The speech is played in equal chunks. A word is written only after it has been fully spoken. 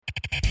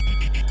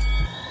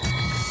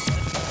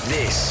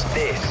This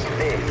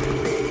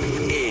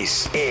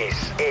is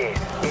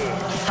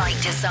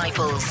Fight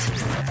Disciples.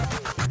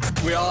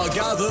 We are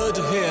gathered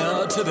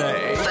here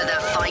today For the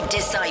Fight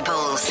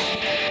Disciples.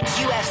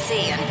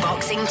 UFC and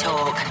boxing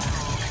talk.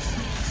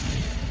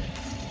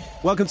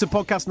 Welcome to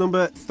podcast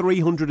number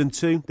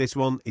 302. This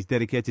one is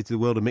dedicated to the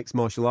world of mixed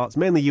martial arts,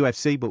 mainly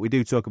UFC, but we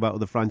do talk about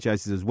other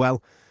franchises as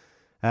well.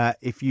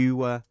 If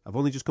you have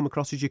only just come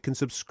across us, you can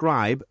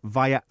subscribe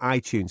via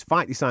iTunes.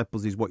 Fight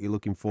Disciples is what you're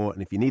looking for, and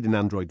if you need an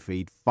Android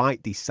feed,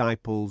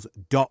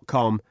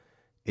 fightdisciples.com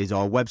is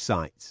our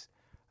website.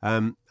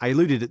 I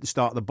alluded at the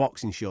start of the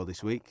boxing show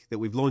this week that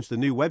we've launched a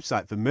new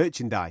website for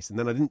merchandise, and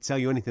then I didn't tell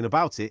you anything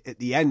about it at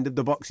the end of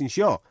the boxing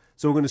show.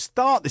 So we're going to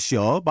start the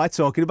show by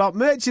talking about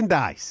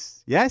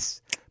merchandise.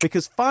 Yes?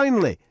 Because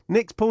finally,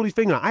 Nick's pulled his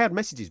finger out. I had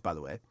messages, by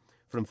the way,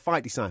 from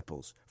Fight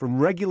Disciples, from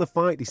regular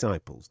Fight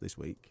Disciples this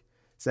week,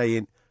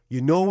 saying,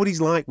 you know what he's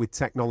like with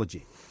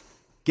technology.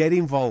 Get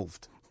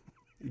involved.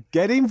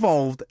 Get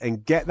involved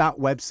and get that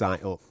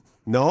website up.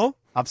 No,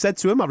 I've said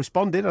to him, I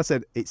responded, I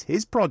said, it's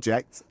his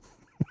project.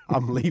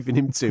 I'm leaving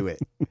him to it.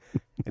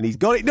 And he's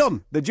got it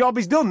done. The job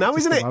is done now,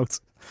 isn't it?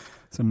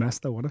 It's a mess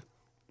though, wasn't it?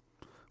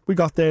 We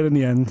got there in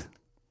the end.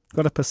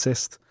 Got to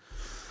persist.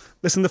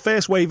 Listen, the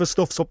first wave of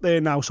stuff's up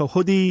there now. So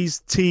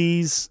hoodies,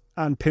 tees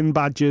and pin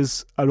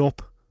badges are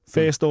up.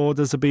 First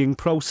orders are being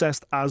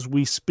processed as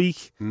we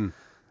speak.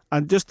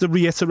 And just to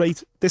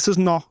reiterate, this is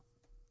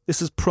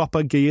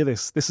proper gear,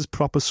 this is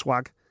proper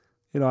swag.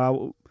 You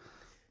know,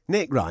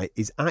 Nick Wright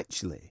is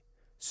actually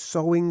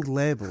sewing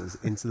labels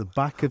into the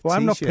back of well,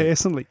 t-shirts. I'm not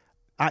personally.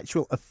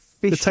 Actual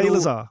official... The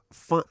tailors are.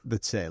 The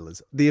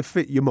tailors.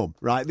 Your mum,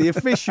 right? The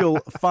official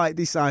Fight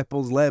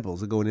Disciples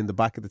labels are going in the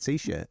back of the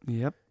t-shirt.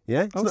 Yep.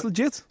 Yeah? It's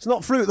legit. It's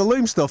not Fruit of the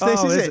Loom stuff,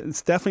 this, is it?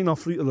 It's definitely not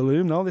Fruit of the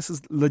Loom, no. This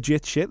is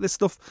legit shit. This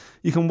stuff,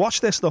 you can wash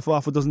this stuff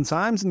half a dozen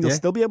times and you'll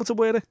still be able to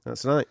wear it.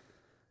 That's right.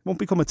 Won't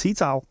become a tea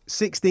towel.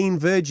 16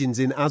 virgins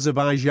in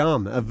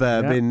Azerbaijan have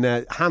been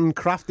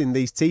handcrafting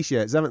these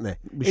t-shirts, haven't they?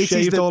 We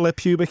shaved all their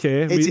pubic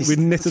hair. We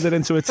knitted it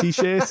into a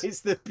t-shirt. It's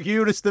the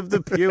purest of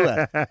the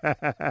pure.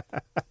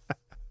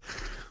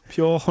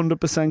 Pure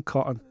 100%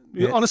 cotton.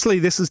 Yeah. Honestly,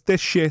 this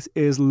shit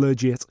is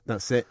legit.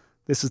 That's it.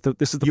 This is the.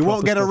 You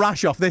won't get stuff. A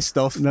rash off this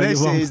stuff. No,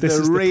 this is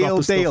the real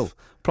deal.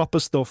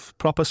 Proper stuff.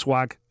 Proper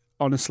swag.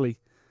 Honestly,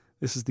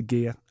 this is the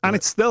gear, and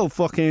it's still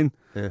fucking.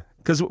 Yeah.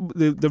 Because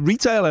the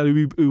retailer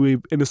who we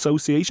in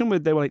association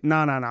with, they were like,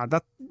 nah,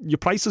 that your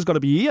price has got to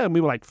be here. And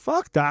we were like,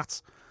 fuck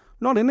that.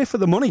 We're not in it for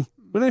the money.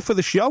 We're in it for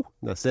the show.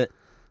 That's it.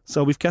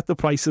 So we've kept the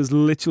prices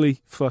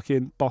literally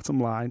fucking bottom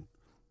line.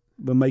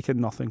 We're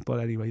making nothing. But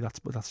anyway,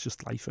 that's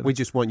just life. We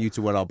just want you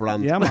to wear our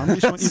brand. Yeah, man. We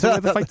just want you to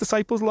wear the Fight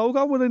Disciples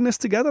logo. We're in this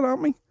together,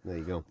 aren't we? There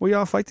you go. We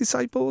are Fight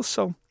Disciples.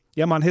 So,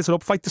 yeah, man, hit it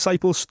up.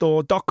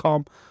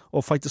 FightDisciplesStore.com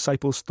or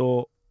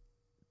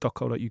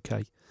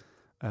FightDisciplesStore.co.uk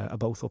are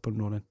both up and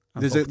running.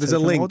 There's a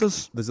link.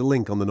 There's a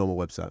link on the normal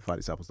website,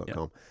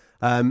 fightdisciples.com.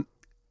 Yeah.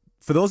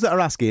 For those that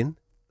are asking,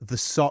 the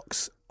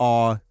socks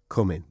are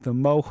coming. The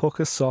Mo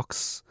Hooker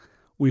socks.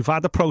 We've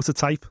had a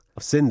prototype.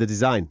 I've seen the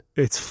design.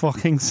 It's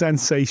fucking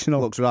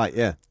sensational. Looks right,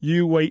 yeah.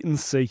 You wait and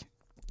see.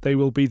 They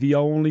will be the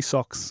only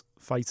socks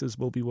fighters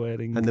will be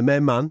wearing. And the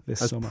main man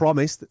has summer.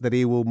 promised that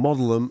he will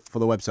model them for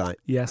the website.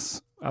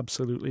 Yes,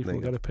 absolutely.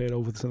 We'll get a pair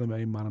over to the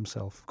main man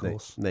himself, of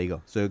course. There you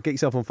go. So get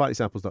yourself on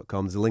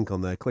fightdisciples.com. There's a link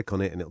on there. Click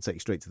on it and it'll take you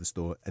straight to the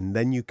store. And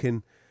then you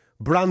can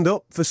brand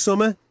up for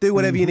summer. Do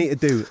whatever you need to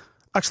do.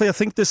 Actually, I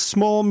think there's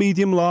small,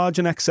 medium, large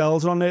and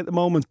XLs on there at the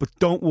moment. But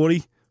don't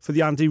worry. For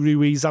the Andy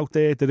Ruiz out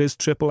there, there is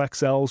triple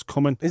XLs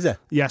coming. Is there?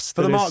 Yes.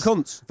 For the Mark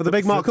Hunts? For the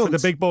big Mark Hunts? For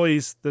the big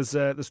boys, there's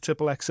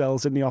triple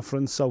XLs in the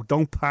offering, so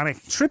don't panic.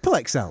 Triple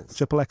XLs?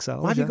 Triple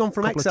XLs. Why have you gone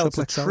from XL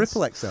to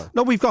triple XL?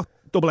 No, we've got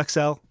double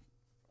XL.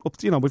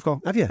 We've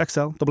got have you?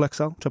 XL, double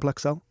XL, triple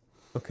XL.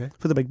 Okay.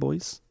 For the big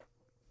boys.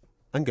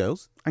 And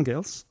girls. And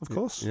girls, of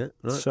course. Yeah,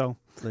 right. So,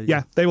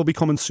 they will be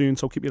coming soon,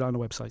 so keep your eye on the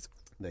website.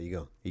 There you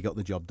go. You got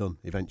the job done,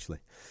 eventually.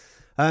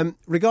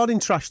 Regarding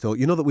trash talk,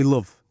 you know that we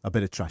love a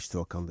bit of trash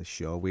talk on this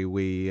show.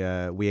 We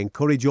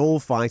encourage all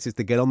fighters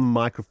to get on the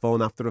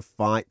microphone after a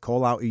fight,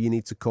 call out who you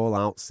need to call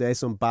out, say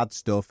some bad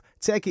stuff,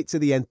 take it to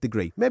the nth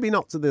degree. Maybe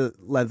not to the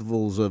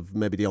levels of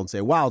maybe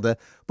Deontay Wilder,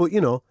 but,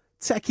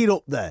 take it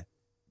up there.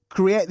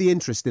 Create the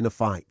interest in a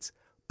fight.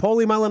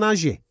 Paulie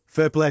Malignaggi,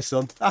 fair play,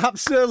 son.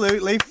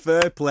 Absolutely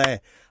fair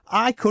play.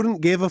 I couldn't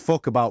give a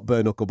fuck about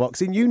bare knuckle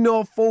boxing. You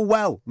know full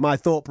well my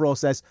thought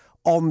process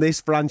on this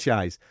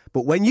franchise.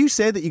 But when you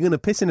say that you're going to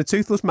piss in a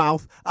toothless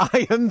mouth,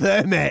 I am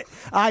there, mate.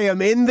 I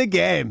am in the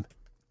game.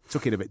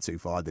 Took it a bit too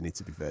far, didn't it,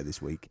 to be fair,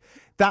 this week.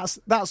 That's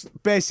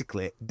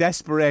basically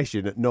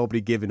desperation at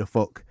nobody giving a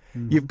fuck.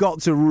 You've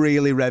got to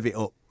really rev it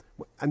up.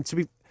 And to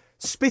be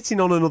spitting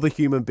on another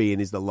human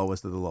being is the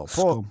lowest of the low.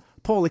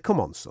 Paulie,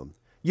 come on, son.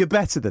 You're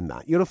better than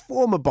that. You're a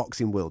former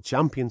boxing world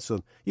champion,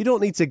 son. You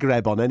don't need to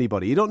grab on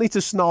anybody. You don't need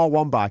to snarl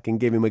one back and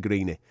give him a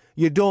greenie.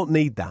 You don't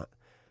need that.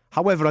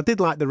 However, I did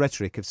like the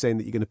rhetoric of saying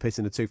that you're going to piss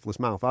in a toothless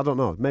mouth. I don't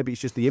know. Maybe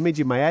it's just the image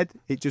in my head.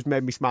 It just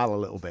made me smile a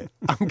little bit.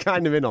 I'm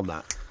kind of in on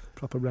that.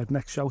 Proper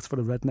redneck shout for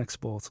a redneck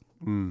sport.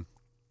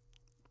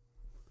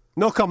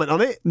 No comment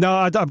on it?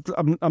 No,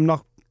 I'm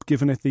not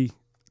giving it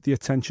the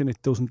attention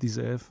it doesn't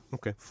deserve.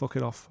 Okay. Fuck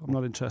it off. I'm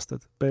not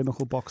interested. Bare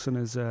knuckle boxing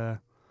is a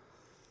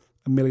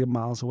million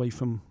miles away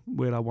from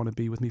where I want to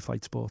be with me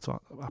fight sports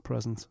at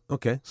present.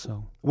 Okay.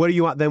 So where are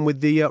you at then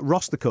with the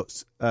roster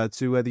cuts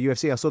to the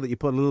UFC? I saw that you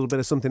put a little bit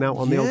of something out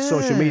on the old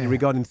social media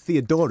regarding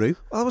Theodoru.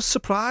 I was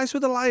surprised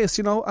with Elias,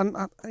 and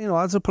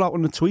as I put out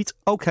on the tweet,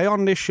 okay,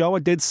 on this show I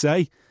did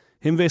say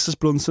him versus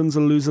Brunson's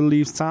a loser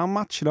leaves town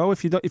match.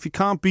 If you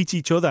can't beat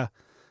each other,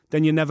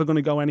 then you're never going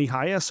to go any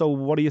higher. So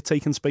what are you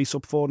taking space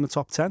up for in the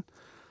top 10?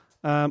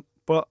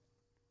 But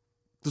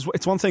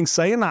it's one thing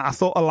saying that. I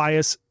thought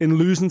Elias, in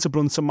losing to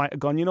Brunson, might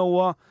have gone, you know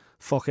what?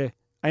 Fuck it.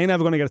 I ain't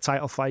ever going to get a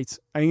title fight.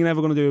 I ain't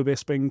ever going to do a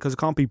Bisping because I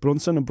can't beat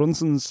Brunson, and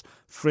Brunson's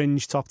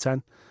fringe top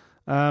 10.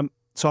 So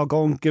I'll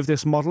go and give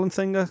this modelling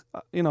thing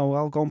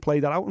I'll go and play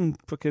that out and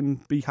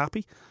fucking be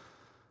happy.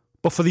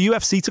 But for the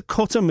UFC to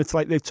cut him, it's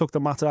like they've took the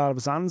matter out of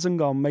his hands and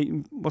gone, mate,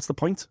 what's the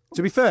point?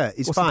 To be fair,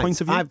 his What's the point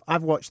fights, of view?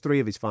 I've watched 3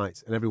 of his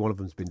fights, and every one of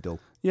them's been dull.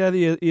 Yeah,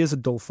 he is a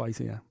dull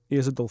fighter, yeah. He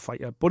is a dull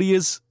fighter. But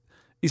he's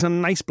a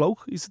nice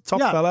bloke. He's a top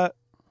fella.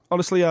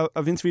 Honestly,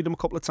 I've interviewed him a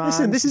couple of times.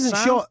 Listen, this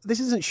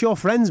isn't Shaw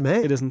friends,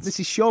 mate. It isn't. This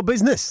is Shaw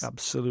business.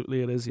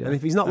 Absolutely it is, yeah. And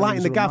if he's not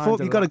lighting the gaff up,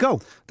 you've got to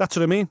go. That's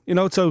what I mean.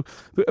 So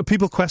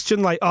people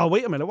question, like, oh,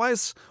 wait a minute, why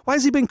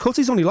has he been cut?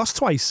 He's only lost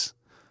twice.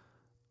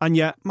 And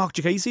yet, Mark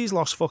Jacasey's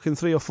lost fucking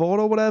 3 or 4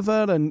 or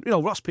whatever, and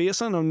Ross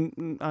Pearson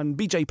and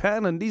BJ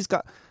Penn, and these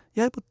guys.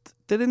 Yeah, but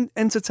they didn't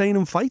entertain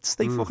in fights.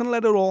 They fucking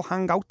let it all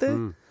hang out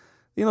there.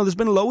 There's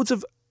been loads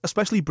of,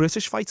 especially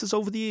British fighters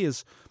over the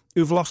years,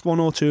 who've lost 1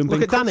 or 2 and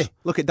been cut.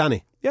 Look at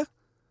Danny. Yeah.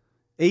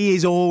 He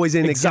is always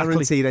in a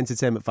guaranteed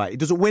entertainment fight. He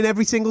doesn't win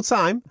every single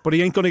time. But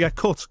he ain't going to get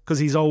cut because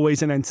he's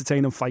always in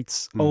entertaining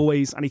fights.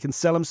 Always. And he can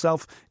sell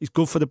himself. He's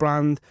good for the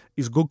brand.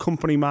 He's a good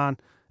company man.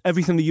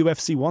 Everything the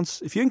UFC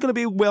wants. If you ain't going to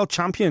be a world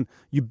champion,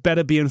 you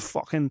better be in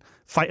fucking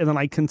fight of the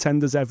night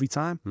contenders every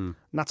time. And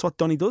that's what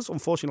Donny does.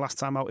 Unfortunately, last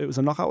time out, it was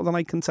a knockout of the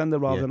night contender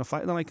rather than a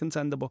fight of the night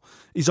contender. But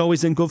he's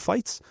always in good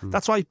fights.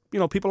 That's why,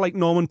 people like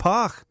Norman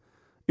Park,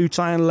 who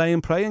try and lay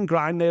and pray and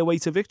grind their way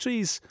to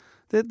victories,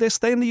 they're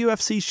staying the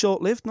UFC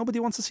short-lived. Nobody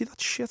wants to see that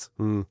shit.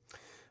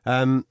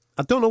 I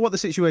don't know what the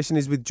situation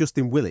is with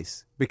Justin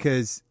Willis,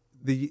 because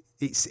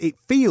it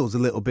feels a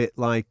little bit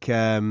like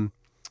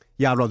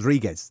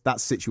Rodriguez, that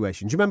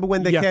situation. Do you remember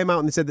when they came out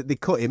and they said that they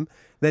cut him?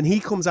 Then he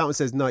comes out and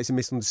says, no, it's a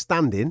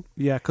misunderstanding.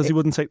 Yeah, because he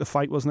wouldn't take the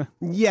fight, wasn't it?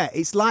 Yeah,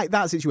 it's like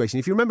that situation.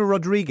 If you remember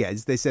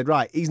Rodriguez, they said,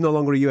 right, he's no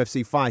longer a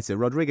UFC fighter.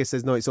 Rodriguez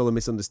says, no, it's all a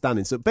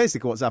misunderstanding. So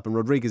basically what's happened,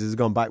 Rodriguez has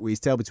gone back with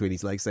his tail between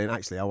his legs saying,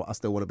 actually, I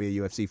still want to be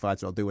a UFC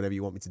fighter. I'll do whatever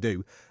you want me to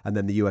do. And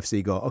then the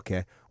UFC go,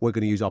 okay, we're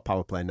going to use our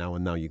power play now,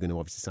 and now you're going to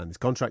obviously sign this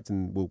contract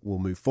and we'll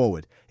move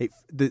forward.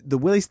 The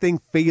Willis thing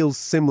feels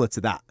similar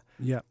to that.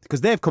 Yeah.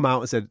 Because they've come out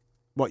and said,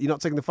 what, you're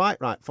not taking the fight?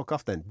 Right, fuck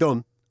off then.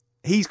 Done.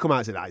 He's come out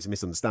and said, it's a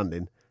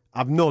misunderstanding.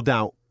 I've no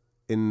doubt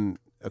in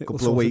a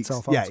couple of weeks,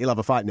 he'll have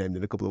a fight named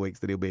in a couple of weeks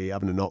that he'll be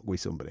having a knock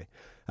with somebody.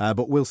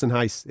 But Wilson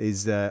Heiss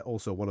is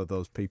also one of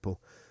those people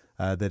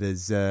that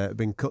has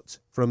been cut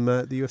from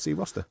the UFC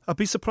roster. I'd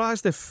be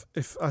surprised if,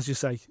 as you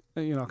say,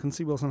 I can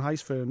see Wilson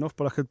Heiss fair enough,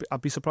 but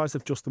I'd be surprised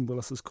if Justin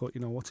Willis is cut.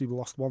 What's he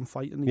lost 1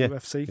 fight in the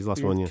UFC? He's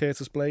lost 1,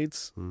 Curtis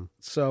Blades.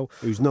 So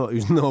who's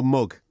no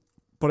mug.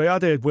 But I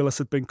had heard Willis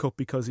had been cut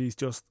because he's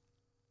just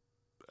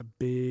a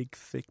big,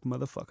 thick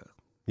motherfucker.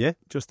 Yeah?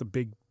 Just a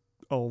big,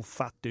 old,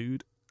 fat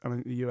dude.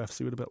 And the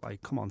UFC would have been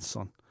like, come on,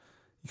 son.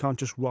 You can't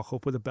just rock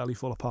up with a belly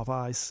full of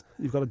Popeyes.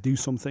 You've got to do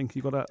something.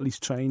 You've got to at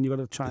least train. You've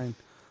got to try and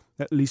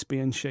at least be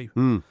in shape.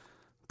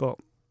 But,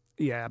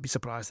 yeah, I'd be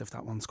surprised if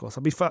that one scores.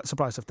 I'd be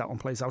surprised if that one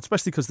plays out,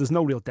 especially because there's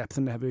no real depth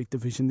in the heavyweight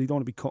division. They don't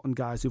want to be cutting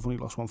guys who've only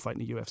lost 1 fight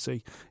in the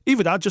UFC.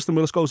 Either that, Justin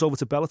Willis goes over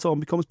to Bellator and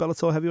becomes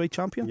Bellator heavyweight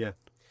champion. Yeah.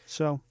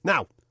 So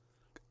now,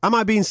 am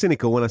I being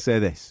cynical when I say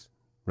this?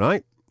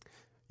 Right?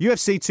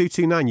 UFC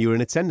 229, you were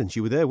in attendance.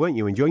 You were there, weren't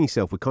you? Enjoying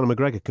yourself with Conor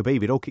McGregor,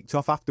 Khabib. It all kicked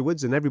off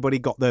afterwards and everybody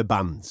got their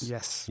bans.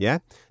 Yes. Yeah?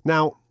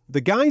 Now, the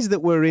guys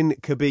that were in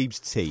Khabib's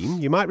team,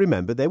 you might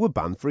remember, they were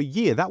banned for a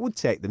year. That would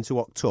take them to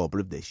October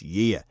of this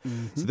year.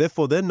 So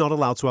therefore, they're not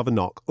allowed to have a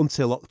knock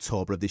until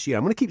October of this year.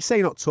 I'm going to keep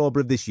saying October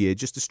of this year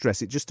just to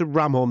stress it, just to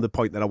ram home the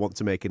point that I want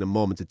to make in a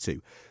moment or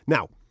two.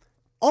 Now,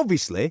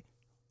 obviously,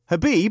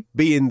 Khabib,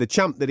 being the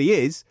champ that he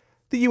is,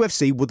 the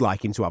UFC would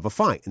like him to have a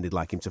fight, and they'd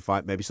like him to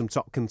fight maybe some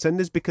top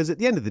contenders, because at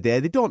the end of the day,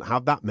 they don't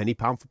have that many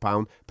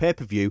pound-for-pound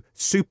pay-per-view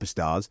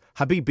superstars.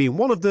 Habib being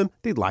one of them,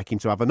 they'd like him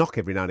to have a knock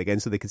every now and again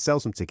so they could sell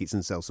some tickets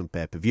and sell some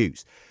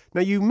pay-per-views. Now,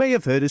 you may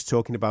have heard us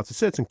talking about a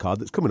certain card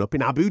that's coming up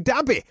in Abu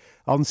Dhabi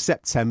on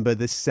September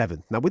the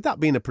 7th. Now, with that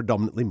being a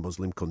predominantly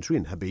Muslim country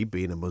and Habib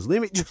being a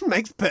Muslim, it just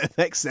makes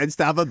perfect sense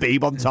to have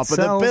Habib on top of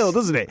the bill,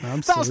 doesn't it?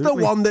 Absolutely. That's the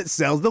one that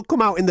sells. They'll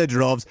come out in their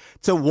droves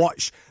to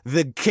watch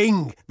the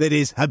king that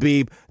is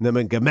Habib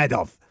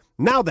Nurmagomedov.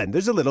 Now then,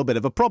 there's a little bit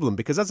of a problem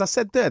because, as I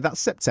said there, that's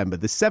September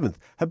the 7th.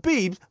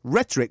 Habib's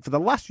rhetoric for the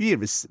last year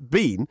has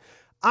been,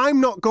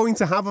 I'm not going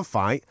to have a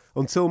fight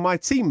until my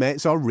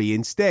teammates are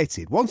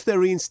reinstated. Once they're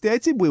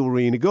reinstated, we will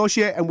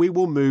renegotiate and we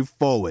will move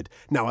forward.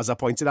 Now, as I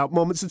pointed out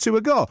moments or two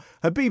ago,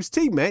 Habib's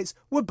teammates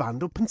were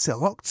banned up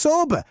until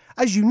October.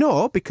 As you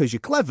know, because you're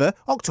clever,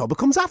 October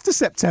comes after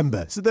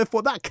September. So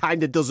therefore, that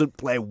kind of doesn't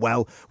play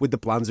well with the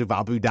plans of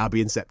Abu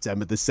Dhabi in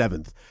September the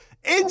 7th.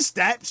 In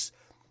steps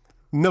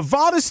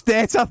Nevada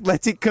State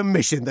Athletic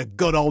Commission, the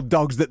good old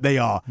dogs that they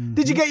are. Mm-hmm.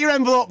 Did you get your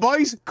envelope,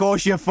 boys? Of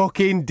course you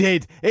fucking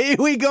did. Here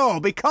we go,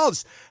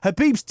 because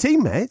Habib's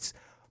teammates,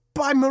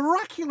 by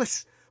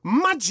miraculous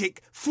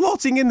magic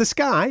floating in the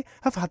sky,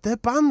 have had their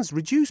bans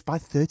reduced by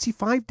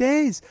 35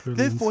 days. Brilliant.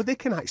 Therefore, they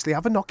can actually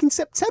have a knock in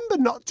September,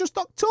 not just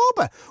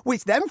October,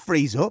 which then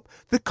frees up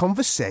the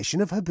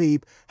conversation of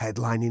Habib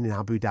headlining in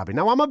Abu Dhabi.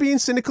 Now, am I being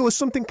cynical or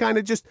something kind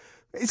of just...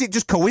 Is it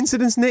just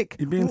coincidence, Nick?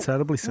 You're being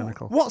terribly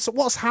cynical.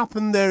 What's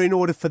happened there in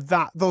order for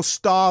those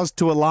stars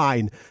to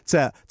align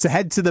to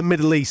head to the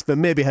Middle East for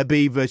maybe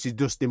Habib versus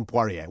Dustin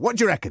Poirier? What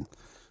do you reckon?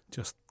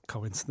 Just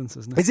coincidence,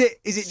 isn't it?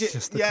 Is it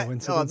just a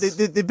coincidence?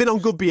 They've been on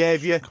good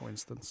behaviour.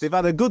 Coincidence. They've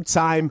had a good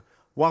time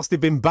whilst they've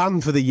been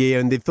banned for the year,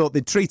 and they've thought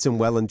they'd treat them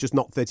well and just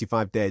knock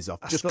 35 days off.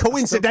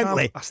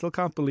 Coincidentally. I still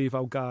can't believe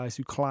how guys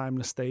who climb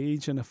the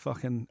stage and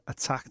fucking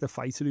attack the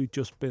fighter who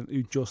just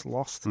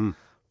lost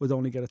would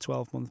only get a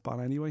 12-month ban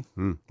anyway.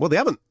 Well, they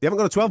haven't. They haven't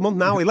got a 12-month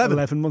now, 11.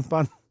 11-month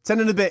ban.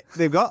 10 and a bit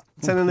they've got.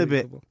 10 and a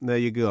bit. There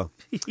you go.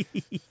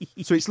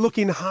 So it's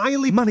looking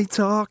highly... Money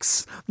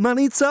talks.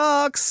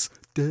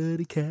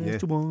 Dirty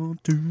cash, 1,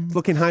 2.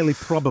 Looking highly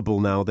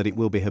probable now that it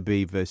will be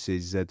Habib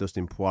versus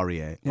Dustin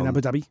Poirier. In Abu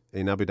Dhabi.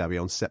 In Abu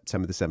Dhabi on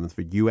September the 7th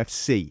for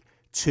UFC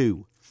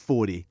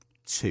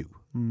 242.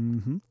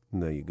 Mm-hmm.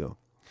 There you go.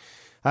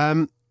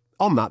 On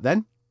that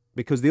then,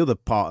 because the other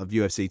part of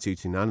UFC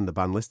 229 and the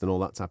ban list and all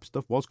that type of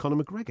stuff was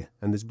Conor McGregor.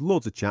 And there's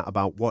loads of chat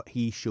about what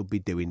he should be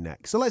doing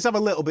next. So let's have a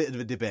little bit of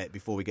a debate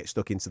before we get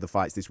stuck into the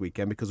fights this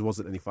weekend, because there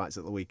wasn't any fights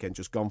at the weekend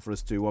just gone for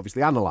us to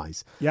obviously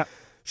analyse. Yeah.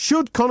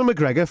 Should Conor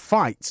McGregor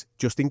fight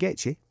Justin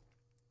Gaethje?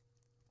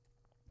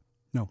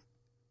 No.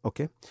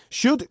 Okay.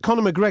 Should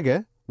Conor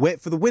McGregor wait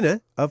for the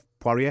winner of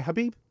Poirier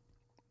Habib?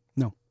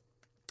 No.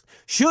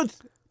 Should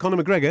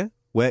Conor McGregor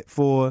wait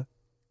for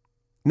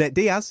Nate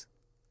Diaz?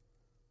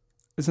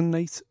 Isn't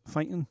Nate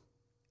fighting?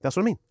 That's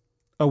what I mean.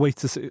 Oh, wait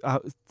to see.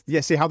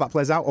 See how that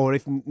plays out, or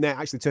if Nate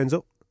actually turns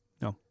up.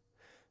 No.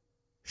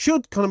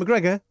 Should Conor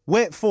McGregor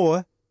wait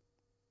for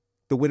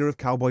the winner of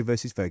Cowboy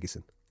versus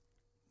Ferguson?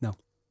 No.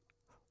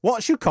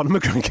 What should Conor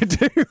McGregor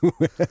do?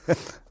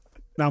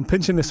 Now I'm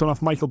pinching this one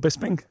off Michael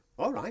Bisping.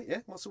 All right, yeah.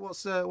 What's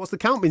the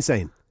count been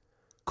saying?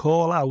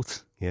 Call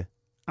out. Yeah.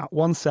 At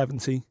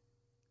 170.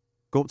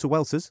 Go up to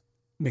Welters.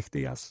 Nick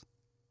Diaz.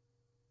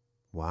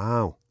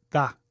 Wow.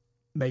 That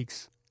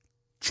makes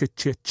ching.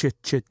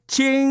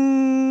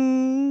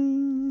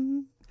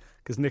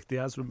 Because Nick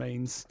Diaz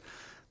remains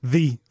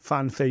the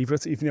fan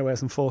favourite, even though he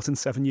hasn't fought in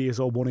 7 years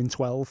or 1 in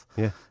 12.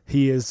 Yeah.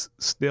 He is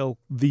still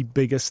the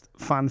biggest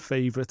fan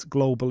favourite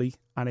globally.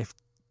 And if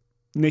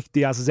Nick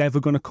Diaz is ever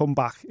going to come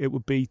back, it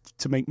would be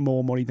to make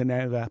more money than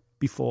ever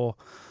before.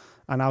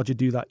 And how'd you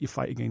do that? You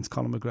fight against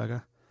Conor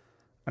McGregor.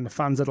 And the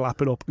fans would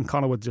lap it up, and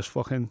Conor would just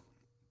fucking...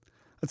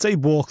 I'd say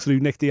he'd walk through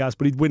Nick Diaz,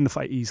 but he'd win the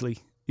fight easily.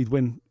 He'd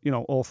win,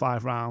 all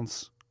 5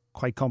 rounds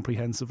quite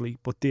comprehensively,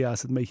 but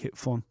Diaz would make it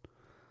fun.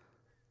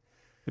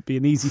 It'd be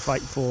an easy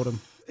fight for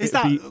him.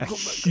 It'd be a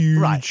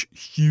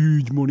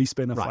huge money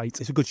spinner fight.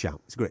 It's a good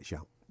shout. It's a great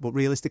shout. But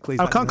realistically...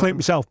 I can't claim it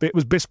myself, but it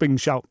was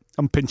Bisping's shout.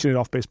 I'm pinching it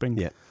off Bisping.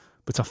 Yeah.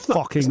 But it's a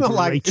fucking it's not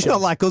great shout. It's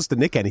not like us to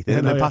nick anything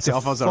and then pass it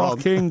off as our own.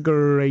 Fucking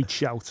great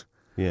shout.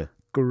 Yeah.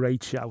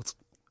 Great shout.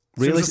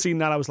 As soon as I seen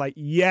that, I was like,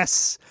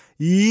 yes!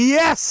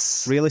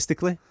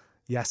 Realistically?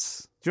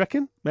 Yes. Do you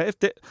reckon?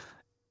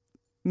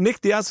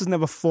 Nick Diaz has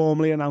never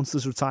formally announced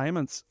his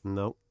retirement.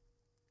 No.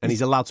 And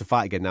he's allowed to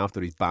fight again now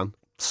after his ban.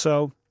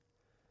 So,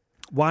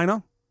 why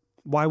not?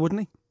 Why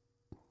wouldn't he?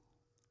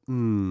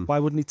 Why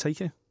wouldn't he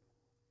take it?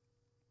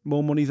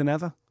 More money than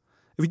ever.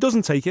 If he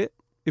doesn't take it,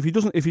 if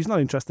he's not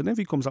interested, if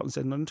he comes out and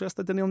says not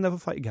interested, then he'll never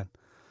fight again.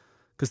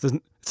 Because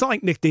it's not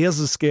like Nick Diaz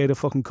is scared of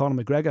fucking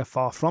Conor McGregor.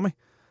 Far from it.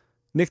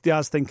 Nick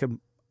Diaz thinking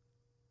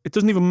it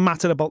doesn't even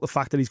matter about the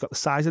fact that he's got the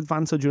size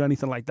advantage or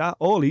anything like that.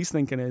 All he's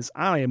thinking is,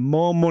 I am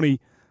more money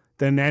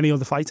than any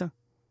other fighter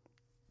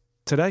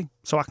today.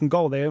 So I can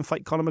go there and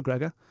fight Conor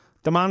McGregor,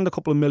 demand a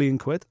couple of million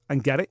quid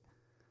and get it.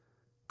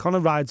 Conor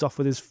rides off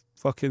with his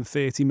fucking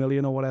 30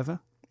 million or whatever.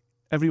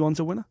 Everyone's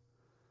a winner.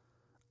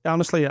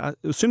 Honestly, as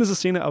soon as I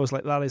seen it, I was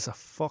like, that is a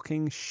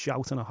fucking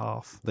shout and a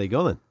half. There you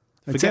go then.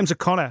 In terms of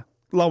Conor,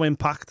 low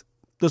impact,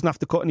 doesn't have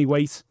to cut any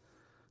weight.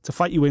 To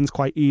fight, he wins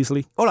quite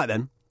easily. All right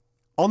then.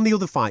 On the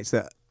other fights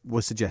that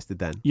were suggested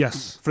then.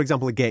 Yes. For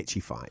example, a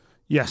Gaethje fight.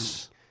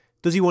 Yes.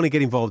 Does he want to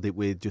get involved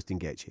with Justin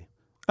Gaethje?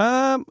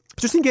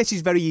 Justin Gaethje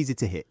is very easy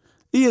to hit.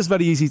 He is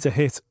very easy to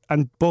hit.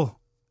 But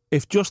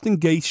if Justin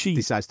Gaethje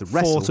decides to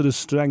wrestle, fought to his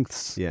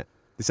strengths,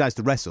 decides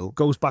to wrestle,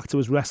 goes back to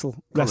his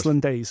wrestling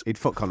days, he'd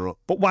fuck Conor up.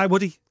 But why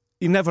would he?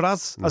 He never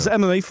has. No. As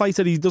an MMA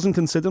fighter, he doesn't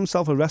consider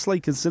himself a wrestler.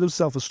 He considers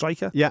himself a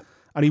striker. Yeah.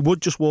 And he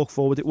would just walk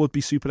forward. It would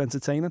be super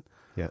entertaining.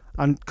 Yeah.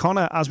 And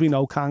Conor, as we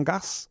know, can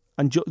gas.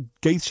 And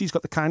Gaethje's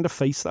got the kind of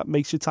face that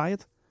makes you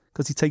tired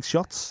because he takes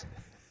shots.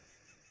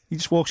 He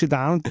just walks you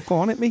down and go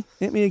on, hit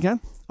me again.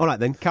 All right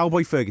then,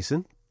 Cowboy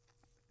Ferguson.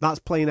 That's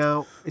playing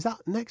out. Is that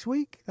next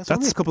week? That's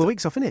only a couple of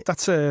weeks off, isn't it?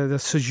 That's the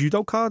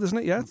Cejudo card, isn't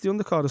it? Yeah, it's the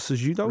undercard of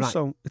Cejudo, Right.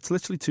 so it's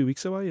literally 2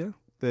 weeks away.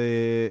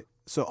 Yeah.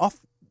 So off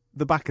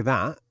the back of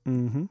that,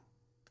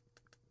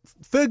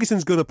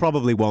 Ferguson's going to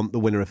probably want the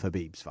winner of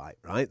Khabib's fight,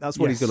 right? That's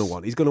what he's going to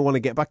want. He's going to want to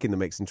get back in the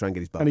mix and try and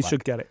get his belt And he back.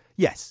 should get it.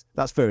 Yes,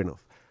 that's fair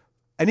enough.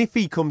 And if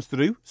he comes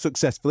through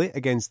successfully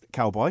against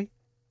Cowboy,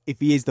 if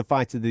he is the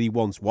fighter that he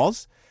once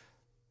was,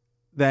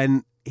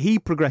 then he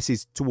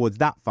progresses towards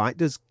that fight.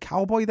 Does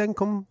Cowboy then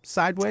come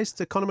sideways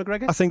to Conor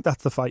McGregor? I think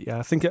that's the fight, yeah.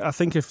 I think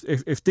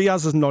if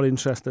Diaz is not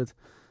interested,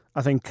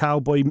 I think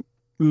Cowboy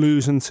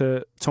losing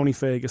to Tony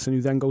Ferguson,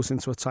 who then goes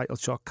into a title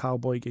shot,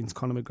 Cowboy against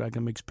Conor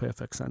McGregor, makes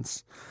perfect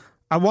sense.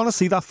 I want to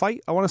see that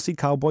fight. I want to see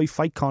Cowboy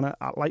fight Conor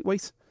at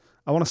lightweight.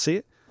 I want to see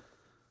it.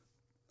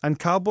 And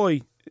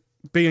Cowboy,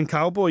 being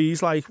Cowboy,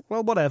 he's like,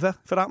 well, whatever.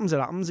 If it happens, it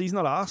happens. He's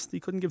not asked.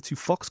 He couldn't give two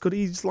fucks, could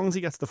he? As long as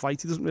he gets the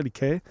fight, he doesn't really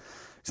care.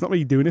 He's not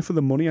really doing it for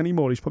the money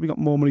anymore. He's probably got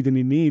more money than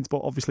he needs,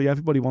 but obviously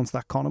everybody wants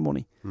that Conor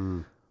money.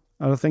 And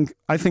I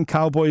think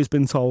Cowboy has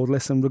been told,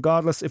 listen,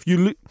 regardless, if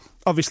you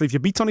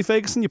beat Tony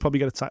Ferguson, you probably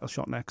get a title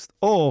shot next.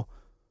 Or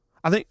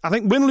I think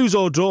win, lose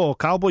or draw,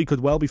 Cowboy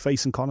could well be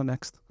facing Conor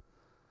next.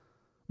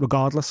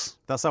 Regardless.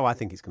 That's how I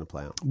think it's going to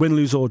play out. Win,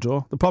 lose or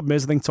draw. The problem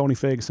is I think Tony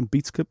Ferguson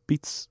beats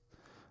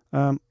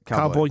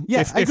Cowboy.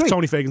 Yeah, if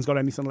Tony Ferguson's got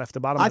anything left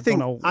about him, I don't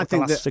know what the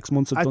last 6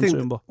 months have done to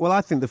him. But. Well,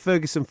 I think the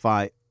Ferguson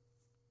fight,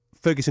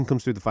 Ferguson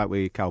comes through the fight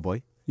with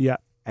Cowboy. Yeah.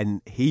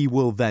 And he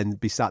will then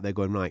be sat there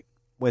going, right,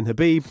 when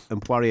Khabib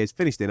and Poirier's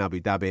finished in Abu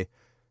Dhabi,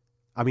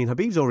 I mean,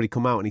 Khabib's already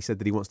come out and he said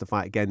that he wants to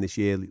fight again this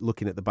year,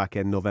 looking at the back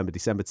end, November,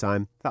 December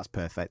time. That's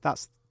perfect.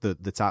 That's the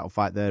title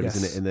fight there, yes.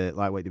 Isn't it, in the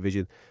lightweight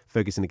division?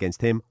 Ferguson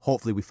against him.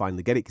 Hopefully we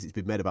finally get it because it's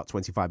been made about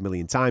 25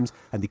 million times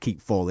and they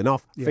keep falling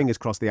off. Yeah. Fingers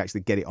crossed they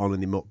actually get it on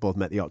and they both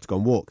met the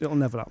octagon walk. It'll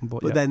never happen,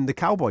 but then the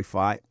Cowboy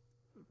fight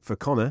for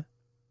Conor,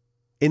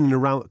 in and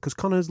around, because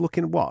Conor's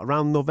looking,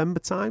 around November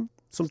time?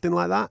 Something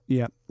like that?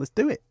 Yeah. Let's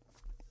do it.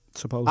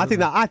 Supposedly.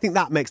 I think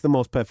that makes the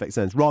most perfect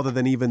sense, rather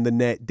than even the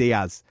Nate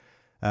Diaz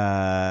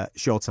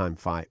Showtime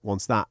fight.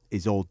 Once that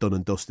is all done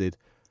and dusted,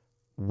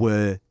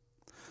 the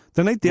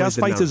Nate Diaz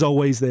fight is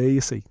always there.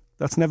 You see,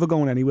 that's never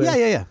going anywhere.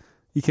 Yeah.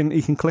 He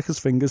can click his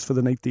fingers for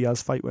the Nate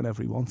Diaz fight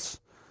whenever he wants.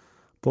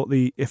 But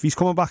if he's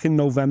coming back in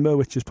November,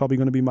 which is probably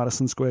going to be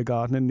Madison Square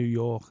Garden in New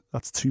York,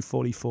 that's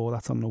 244.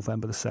 That's on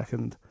November the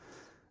 2nd.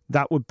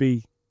 That would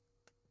be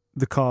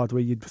the card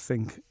where you'd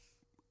think,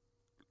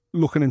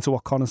 looking into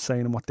what Conor's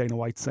saying and what Dana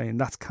White's saying,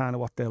 that's kind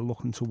of what they're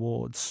looking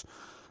towards.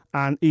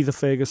 And either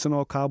Ferguson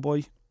or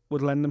Cowboy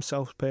would lend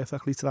themselves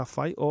perfectly to that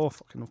fight, or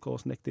fucking, of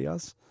course, Nick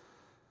Diaz.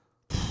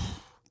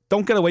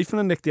 Don't get away from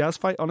the Nick Diaz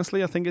fight,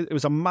 honestly. I think it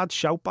was a mad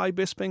shout by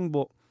Bisping,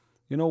 but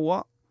you know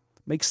what?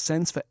 Makes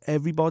sense for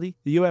everybody.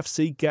 The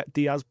UFC get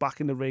Diaz back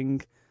in the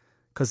ring,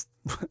 because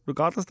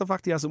regardless of the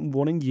fact he hasn't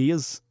won in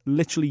years,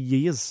 literally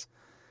years,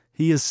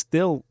 he is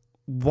still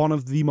one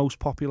of the most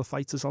popular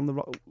fighters on the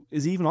roster.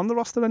 Is he even on the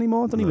roster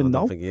anymore? I don't even know.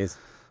 I don't think he is.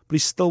 But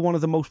he's still one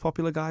of the most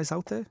popular guys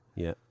out there.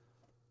 Yeah.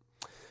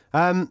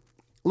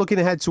 Looking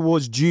ahead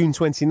towards June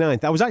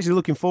 29th, I was actually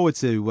looking forward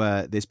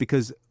to this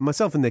because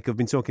myself and Nick have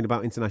been talking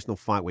about International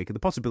Fight Week and the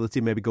possibility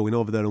of maybe going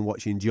over there and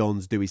watching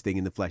Jones do his thing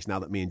in the flesh now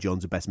that me and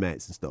Jones are best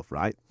mates and stuff,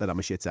 right? That I'm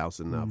a shithouse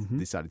and I've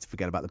decided to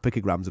forget about the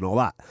picograms and all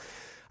that.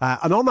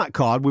 And on that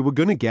card, we were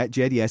going to get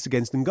JDS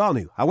against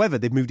Ngannou. However,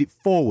 they've moved it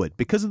forward.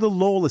 Because of the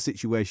Lawler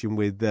situation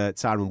with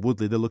Tyron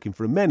Woodley, they're looking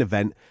for a main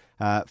event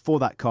for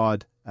that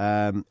card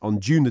on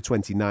June the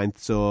 29th.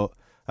 So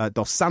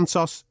Dos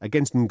Santos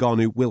against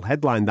Ngannou will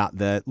headline that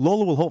there.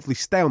 Lawler will hopefully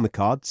stay on the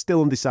card,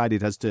 still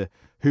undecided as to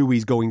who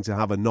he's going to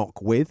have a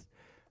knock with.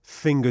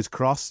 Fingers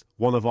crossed,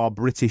 one of our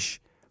British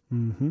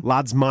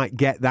lads might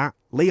get that.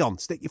 Leon,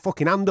 stick your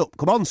fucking hand up.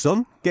 Come on,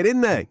 son. Get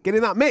in there. Get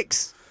in that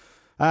mix.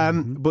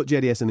 But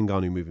JDS and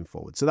Ngannou moving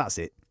forward. So that's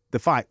it. The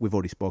fight we've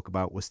already spoke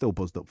about. We're still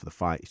buzzed up for the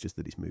fight. It's just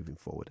that it's moving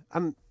forward.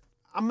 And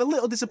I'm a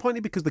little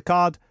disappointed because the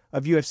card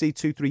of UFC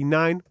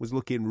 239 was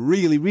looking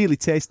really, really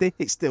tasty.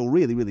 It's still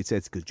really, really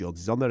tasty because Jones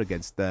is on there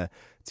against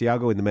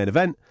Thiago in the main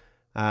event.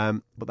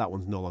 But that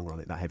one's no longer on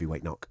it, that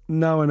heavyweight knock.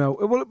 No, I know.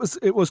 Well,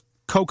 it was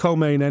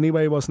co-main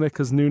anyway, wasn't it?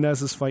 Because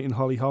Nunes is fighting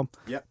Holly Holm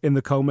in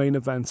the co-main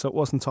event, so it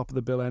wasn't top of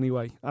the bill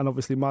anyway. And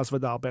obviously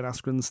Masvidal, Ben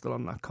Askren's still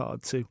on that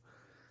card too.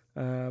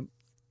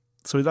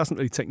 So it hasn't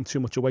really taken too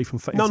much away from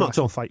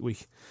International Fight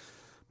Week.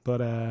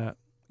 But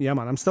yeah,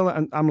 man,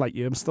 I'm like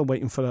you. I'm still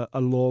waiting for a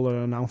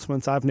Lawler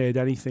announcement. I haven't heard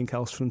anything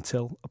else from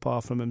Till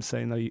apart from him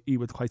saying that he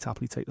would quite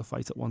happily take the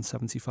fight at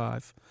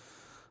 175.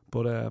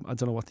 But I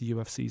don't know what the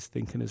UFC's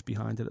thinking is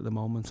behind it at the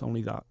moment.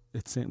 Only that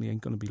it certainly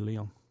ain't going to be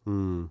Leon.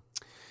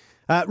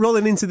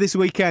 Rolling into this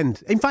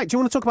weekend. In fact, do you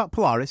want to talk about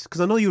Polaris? Because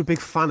I know you're a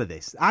big fan of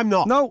this. I'm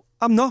not. No,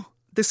 I'm not.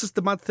 This is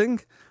the mad thing.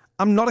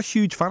 I'm not a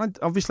huge fan.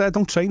 Obviously, I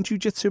don't train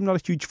jiu-jitsu. I'm not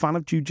a huge fan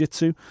of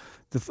jiu-jitsu.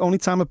 The only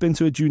time I've been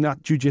to a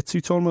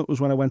jiu-jitsu tournament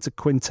was when I went to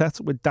Quintet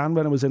with Dan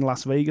when I was in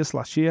Las Vegas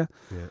last year,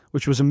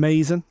 which was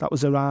amazing. That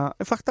was around...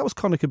 In fact, that was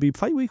Conor Khabib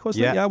fight week,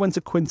 wasn't it? Yeah, I went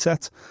to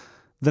Quintet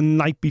the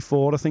night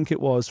before, I think it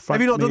was.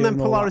 Have you not done them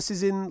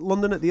Polarises in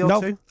London at the O2?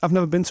 No, I've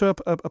never been to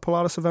a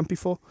Polaris event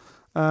before.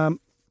 But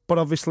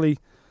obviously,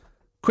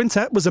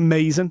 Quintet was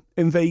amazing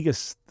in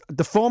Vegas.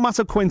 The format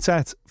of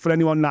Quintet, for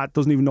anyone that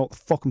doesn't even know what the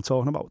fuck I'm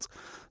talking about.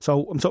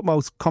 So I'm talking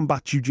about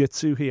combat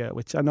jiu-jitsu here,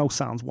 which I know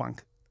sounds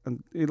wank,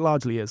 and it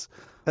largely is.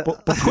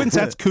 But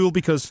Quintet's cool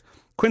because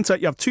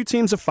Quintet, you have 2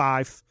 teams of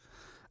 5,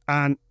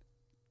 and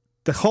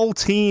the whole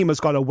team has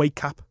got a weight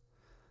cap.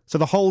 So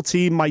the whole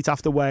team might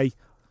have to weigh,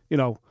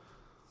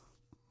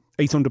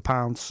 800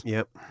 pounds.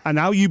 Yep. And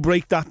now you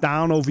break that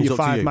down over your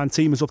 5-man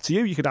team is up to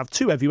you. You could have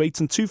 2 heavyweights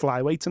and 2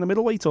 flyweights and a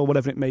middleweight or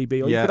whatever it may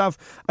be. Or you could have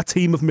a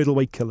team of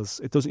middleweight killers.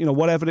 It doesn't,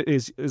 whatever it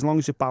is, as long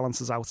as it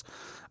balances out.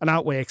 And how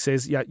it works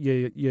is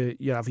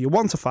you have your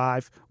 1 to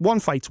 5, 1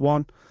 fights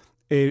 1.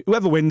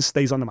 Whoever wins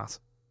stays on the mat.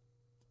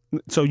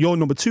 So your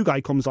number 2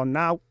 guy comes on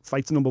now,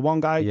 fights number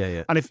 1 guy.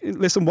 Yeah.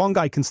 And one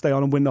guy can stay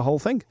on and win the whole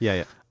thing.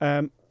 Yeah.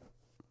 And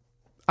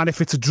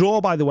if it's a draw,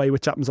 by the way,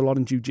 which happens a lot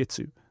in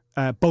jiu-jitsu,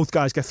 both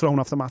guys get thrown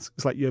off the mat.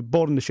 It's like you're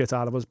boring the shit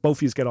out of us. Both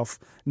of you get off.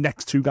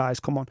 Next 2 guys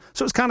come on.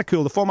 So it's kind of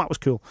cool. The format was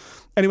cool.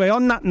 Anyway,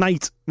 on that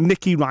night,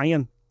 Nicky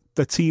Ryan,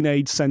 the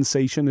teenage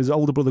sensation, his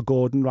older brother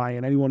Gordon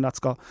Ryan, anyone that's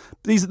got...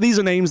 These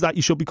are names that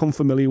you should become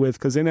familiar with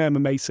because in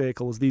MMA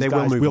circles, these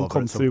guys will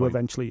come through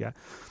eventually, yeah.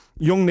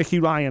 Young Nicky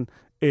Ryan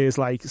is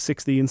like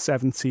 16,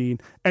 17.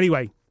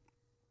 Anyway,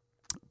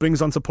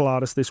 brings on to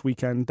Polaris this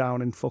weekend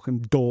down in fucking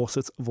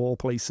Dorset, of all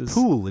places.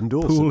 Pool in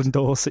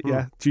Dorset,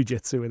 yeah.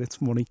 Jiu-jitsu and it's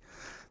money.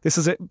 This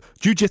is it.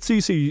 Jiu-jitsu,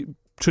 you see,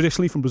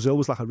 traditionally from Brazil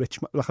was like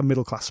a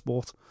middle-class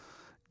sport.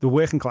 The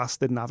working class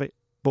didn't have it.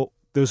 But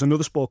there's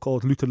another sport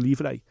called luta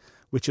livre,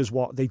 which is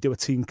what they do a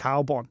team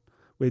cowbon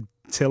with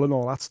till and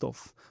all that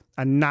stuff.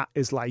 And that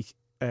is like...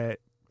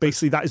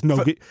 basically, that is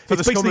no.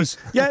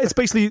 It's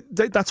basically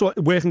that's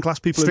what working class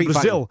people in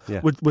Brazil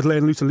would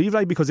learn luta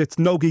livre because it's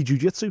no gi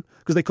jiu-jitsu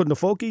because they couldn't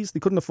afford gis,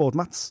 they couldn't afford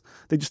mats,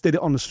 they just did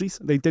it on the street.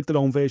 They did their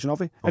own version of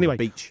it. Anyway,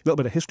 a little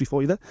bit of history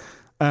for you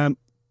there.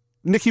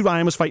 Nicky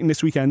Ryan was fighting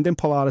this weekend in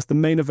Polaris. The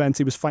main event,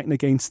 he was fighting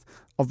against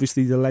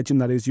obviously the legend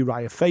that is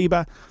Uriah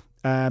Faber.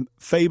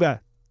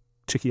 Faber,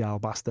 cheeky owl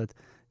bastard.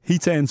 He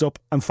turns up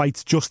and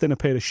fights just in a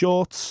pair of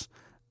shorts,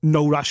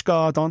 no rash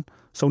guard on.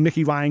 So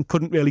Nicky Ryan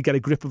couldn't really get a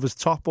grip of his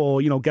top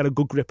or, get a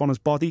good grip on his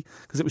body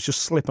because it was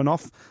just slipping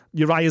off.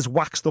 Uriah's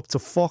waxed up to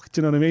fuck,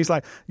 do you know what I mean? He's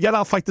like, yeah,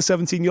 I'll fight the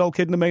 17-year-old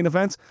kid in the main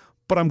event,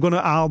 but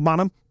I'll man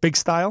him, big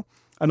style.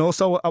 And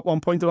also, at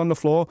one point, they're on the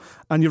floor,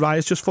 and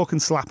Uriah's just fucking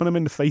slapping him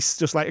in the face,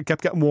 just like it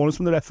kept getting warnings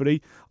from the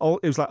referee.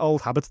 It was like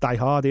old habits die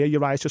hard here.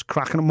 Uriah's just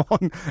cracking him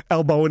on,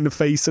 elbow in the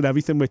face and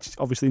everything, which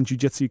obviously in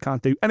jiu-jitsu you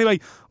can't do. Anyway,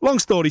 long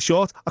story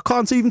short, I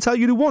can't even tell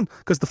you who won,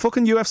 because the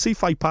fucking UFC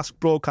Fight Pass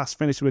broadcast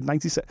finished with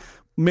 90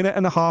 minute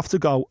and a half to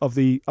go of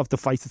the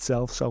fight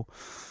itself. So,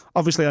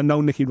 obviously, I know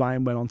Nicky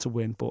Ryan went on to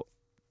win, but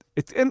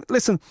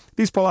listen,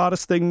 these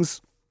Polaris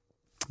things...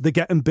 They're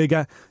getting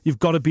bigger. You've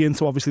got to be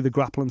into obviously the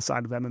grappling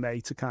side of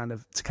MMA to kind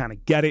of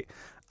get it.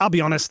 I'll be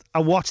honest, I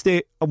watched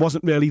it. I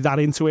wasn't really that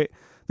into it.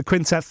 The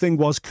Quintet thing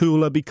was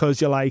cooler because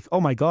you're like,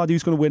 oh my God,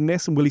 who's going to win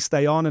this and will he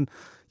stay on? And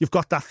you've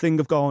got that thing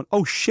of going,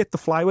 oh shit, the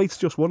flyweight's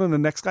just won and the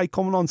next guy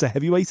coming on to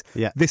heavyweight.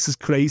 Yeah. This is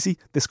crazy.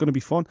 This is going to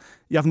be fun.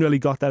 You haven't really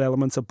got that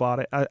element about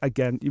it.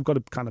 Again, you've got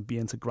to kind of be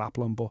into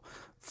grappling, but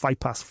Fight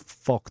Pass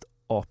fucked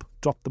up.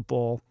 Dropped the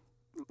ball.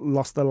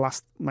 Lost the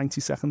last 90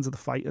 seconds of the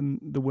fight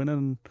and the winner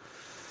and...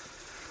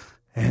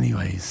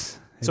 Anyways,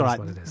 it's all right.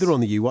 They're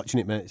only you watching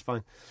it, mate. It's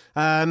fine.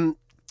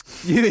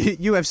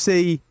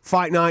 UFC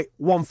Fight Night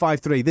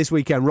 153 this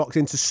weekend rocks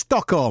into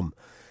Stockholm.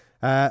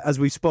 As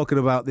we've spoken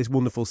about this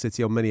wonderful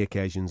city on many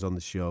occasions on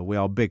the show, we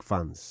are big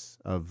fans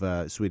of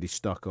Swedish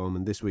Stockholm,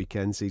 and this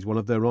weekend sees one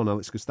of their own,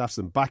 Alex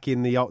Gustafsson, back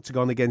in the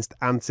octagon against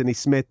Anthony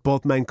Smith.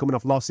 Both men coming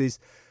off losses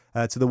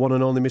to the one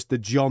and only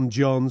Mr. John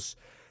Jones.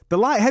 The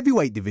light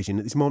heavyweight division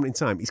at this moment in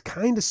time is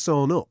kind of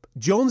sewn up.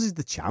 Jones is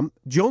the champ.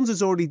 Jones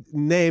has already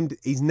named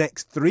his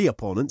next 3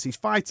 opponents. He's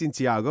fighting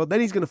Thiago, then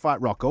he's going to fight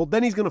Rocco,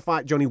 then he's going to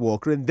fight Johnny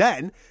Walker, and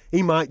then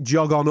he might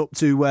jog on up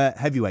to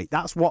heavyweight.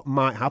 That's what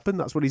might happen.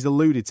 That's what he's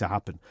alluded to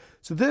happen.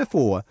 So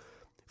therefore,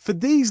 for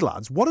these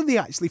lads, what are they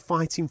actually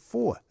fighting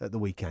for at the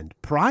weekend?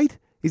 Pride?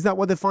 Is that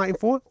what they're fighting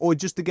for? Or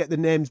just to get the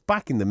names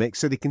back in the mix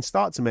so they can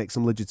start to make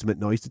some legitimate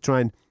noise to try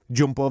and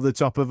jump over the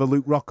top of a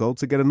Luke Rocco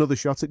to get another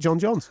shot at John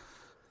Jones?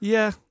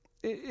 Yeah.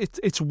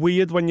 It's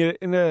weird when you're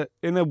in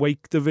a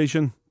weight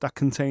division that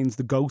contains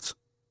the GOAT,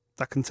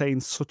 that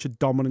contains such a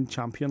dominant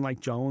champion like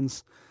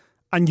Jones,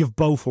 and you've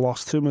both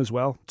lost to him as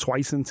well,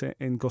 twice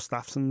in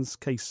Gustafsson's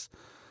case.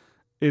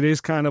 It is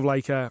kind of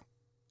like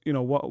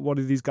what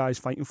are these guys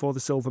fighting for? The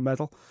silver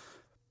medal.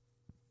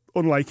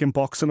 Unlike in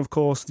boxing, of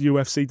course, the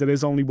UFC, there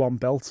is only one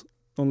belt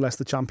unless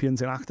the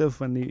champion's inactive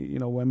when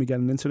we're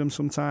getting into them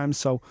sometimes.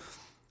 So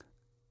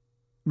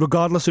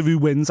regardless of who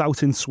wins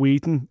out in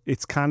Sweden,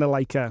 it's kind of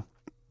like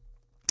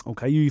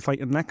okay, who are you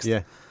fighting next? Yeah.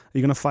 Are you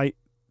going to fight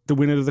the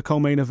winner of the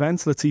co-main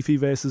event, Latifi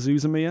versus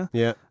Uzumir.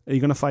 Yeah. Are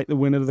you going to fight the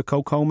winner of the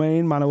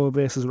co-main, Manoa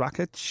versus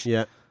Rakic?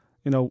 Yeah.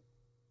 You know,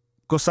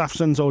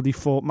 Gustafsson's already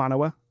fought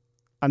Manoa,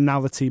 and now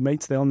the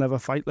teammates, they'll never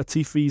fight.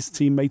 Latifi's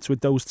teammates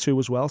with those two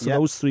as well, so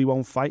those three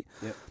won't fight.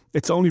 Yep.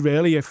 It's only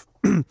really if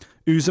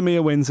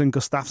Uzumir wins and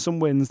Gustafsson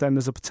wins, then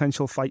there's a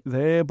potential fight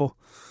there, but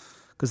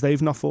because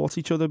they've not fought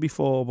each other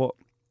before. But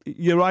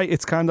you're right,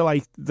 it's kind of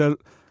like the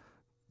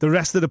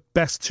rest of the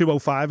best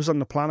 205ers on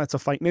the planet are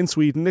fighting in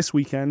Sweden this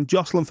weekend,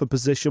 jostling for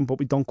position, but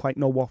we don't quite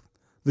know what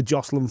they're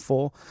jostling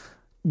for.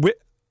 With,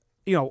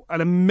 you know,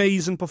 an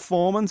amazing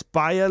performance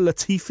by a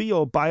Latifi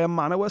or by a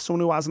Manoa,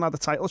 someone who hasn't had a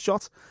title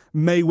shot,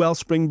 may well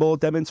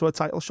springboard them into a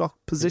title shot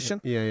position.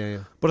 Yeah.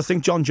 But I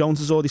think John Jones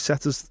has already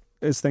set his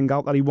thing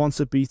out that he wants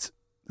to beat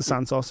the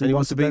Santos and he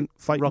wants to beat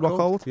fight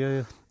Rockhold.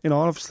 Yeah. You know,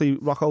 obviously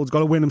Rockhold's got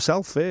to win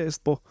himself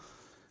first, but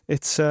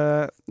it's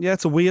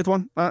it's a weird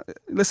one.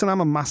 Listen, I'm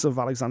a massive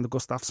Alexander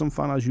Gustafsson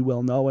fan, as you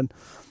well know, and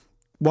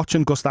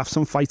watching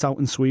Gustafsson fight out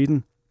in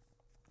Sweden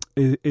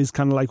is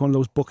kind of like one of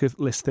those bucket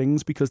list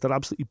things because they're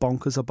absolutely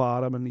bonkers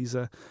about him, and he's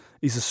a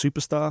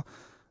superstar.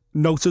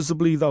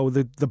 Noticeably, though,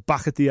 the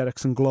back at the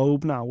Ericsson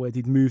Globe now, where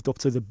they'd moved up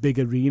to the big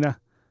arena,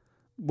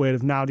 where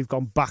now they've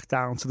gone back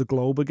down to the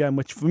Globe again,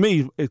 which for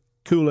me is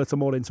cooler, it's a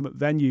more intimate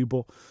venue,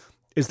 but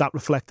is that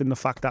reflecting the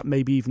fact that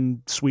maybe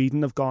even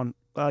Sweden have gone,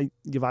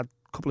 you've had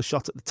a couple of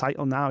shots at the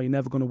title now, you're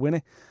never going to win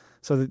it.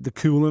 So they're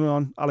cooling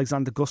on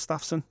Alexander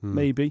Gustafsson,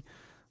 maybe,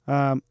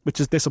 which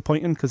is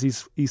disappointing because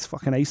he's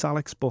fucking ace,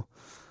 Alex.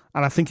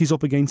 And I think he's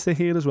up against it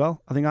here as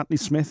well. I think Anthony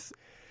Smith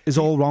is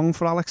all wrong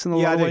for Alex in a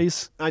lot of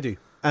ways. I do.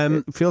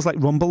 It feels like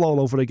Rumble all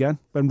over again.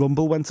 When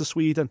Rumble went to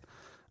Sweden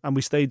and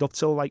we stayed up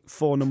till like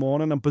 4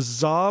 a.m, and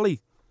bizarrely,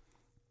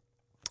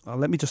 I'll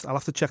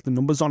have to check the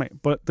numbers on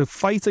it, but the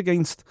fight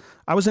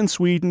I was in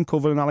Sweden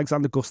covering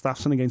Alexander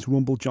Gustafsson against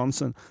Rumble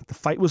Johnson. The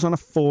fight was on at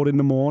 4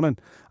 a.m,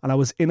 and I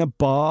was in a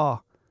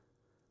bar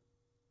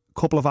a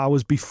couple of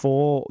hours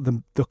before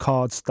the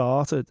card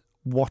started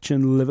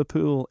watching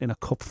Liverpool in a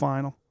cup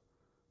final.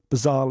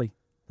 Bizarrely.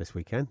 This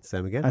weekend,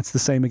 same again? It's the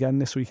same again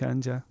this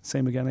weekend, yeah.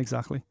 Same again,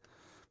 exactly.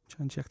 I'm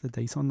trying to check the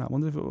date on that.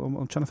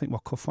 I'm trying to think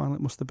what cup final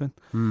it must have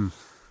been.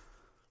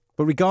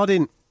 But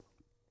regarding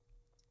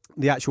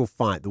the actual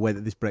fight, the way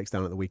that this breaks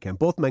down at the weekend,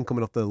 both men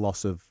coming off the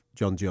loss of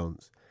John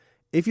Jones.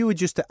 If you were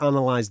just to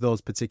analyse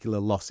those particular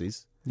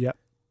losses,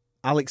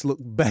 Alex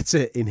looked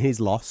better in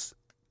his loss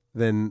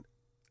than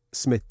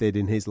Smith did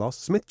in his loss.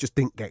 Smith just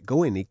didn't get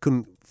going. He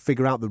couldn't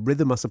figure out the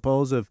rhythm, I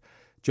suppose, of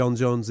John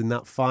Jones in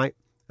that fight,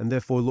 and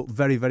therefore looked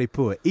very, very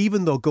poor.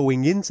 Even though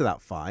going into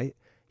that fight,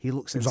 he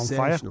looked sensational.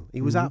 On fire.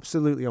 He was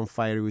absolutely on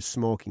fire. He was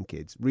smoking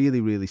kids,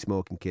 really, really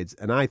smoking kids.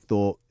 And I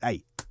thought,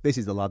 hey, this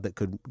is the lad that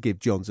could give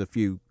Jones a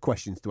few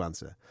questions to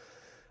answer.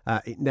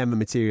 It never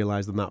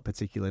materialised on that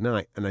particular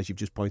night. And as you've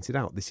just pointed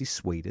out, this is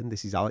Sweden.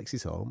 This is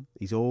Alex's home.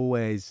 He's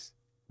always,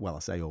 well, I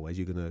say always,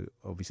 you're going to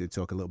obviously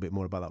talk a little bit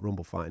more about that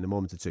Rumble fight in a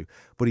moment or two,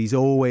 but he's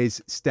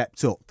always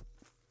stepped up,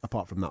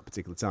 apart from that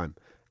particular time,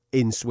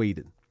 in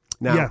Sweden.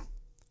 Now,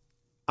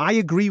 I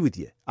agree with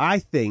you. I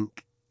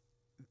think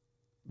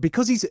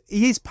because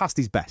he is past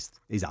his best,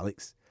 is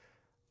Alex,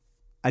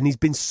 and he's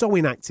been so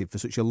inactive for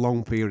such a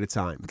long period of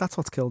time. But that's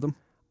what's killed him.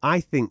 I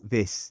think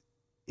this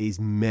is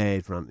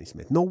made for Anthony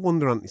Smith. No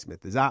wonder Anthony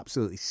Smith has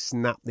absolutely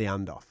snapped the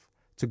hand off.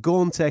 To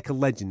go and take a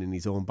legend in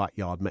his own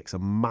backyard makes a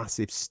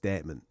massive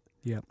statement.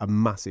 Yeah. A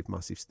massive,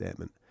 massive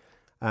statement.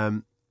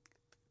 And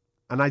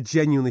I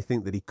genuinely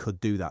think that he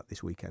could do that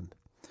this weekend.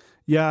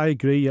 Yeah, I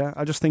agree, yeah.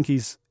 I just think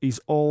he's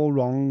all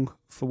wrong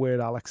for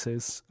where Alex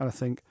is. And I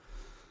think,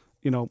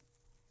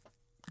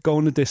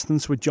 going the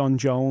distance with John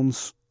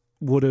Jones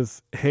would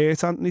have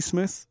hurt Anthony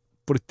Smith,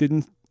 but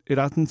it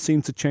hadn't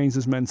seemed to change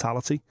his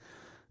mentality.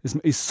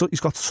 He's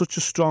got such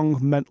a strong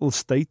mental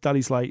state that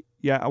he's like,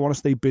 yeah, I want to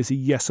stay busy.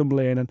 Yes, I'm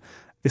learning.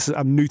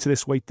 I'm new to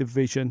this weight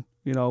division.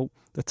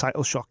 The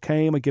title shot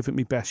came. I give it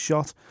my best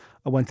shot.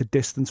 I went the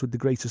distance with the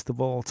greatest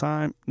of all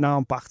time. Now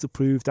I'm back to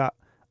prove that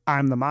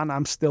I'm the man.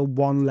 I'm still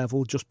one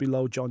level just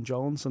below John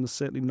Jones, and there's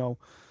certainly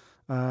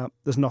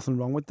there's nothing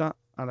wrong with that.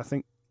 And I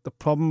think the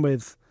problem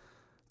with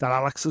that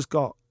Alex has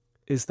got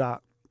is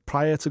that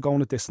prior to going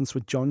the distance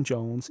with John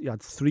Jones, he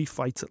had 3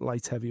 fights at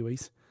light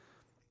heavyweight.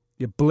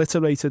 He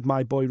obliterated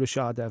my boy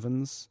Rashad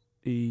Evans.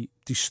 He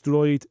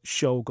destroyed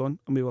Shogun,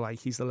 and we were like,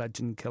 he's the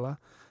legend killer.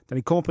 Then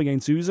he come up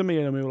against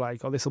Uzumir, and we were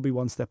like, oh, this will be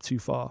one step too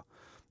far.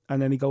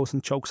 And then he goes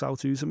and chokes out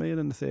Uzumir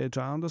in the 3rd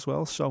round as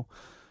well. So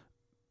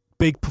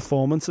big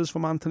performances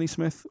from Anthony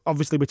Smith,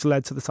 obviously, which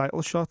led to the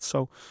title shot.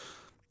 So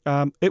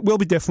it will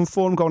be different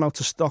for him going out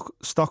to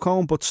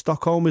Stockholm, but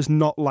Stockholm is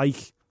not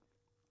like,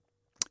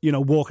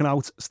 walking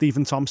out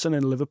Stephen Thompson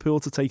in Liverpool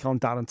to take on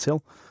Darren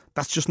Till.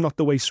 That's just not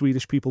the way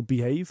Swedish people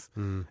behave.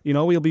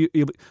 He'll be.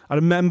 I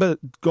remember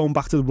going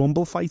back to the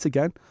Rumble fight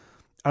again.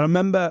 I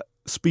remember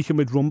speaking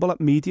with Rumble at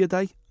Media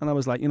Day, and I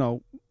was like,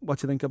 what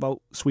do you think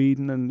about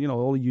Sweden? And,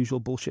 all the usual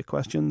bullshit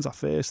questions at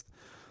first.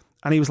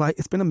 And he was like,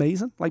 it's been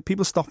amazing. Like,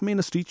 people stopping me in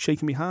the street,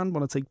 shaking my hand,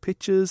 want to take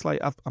pictures.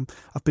 Like,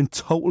 I've been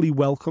totally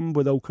welcomed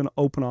with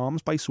open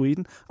arms by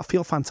Sweden. I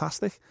feel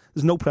fantastic.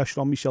 There's no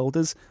pressure on my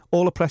shoulders.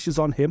 All the pressure's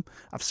on him.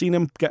 I've seen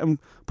him getting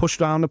pushed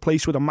around the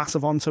place with a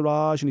massive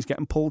entourage, and he's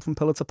getting pulled from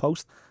pillar to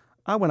post.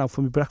 I went out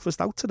for my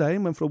breakfast out today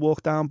and went for a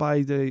walk down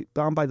by the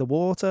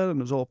water, and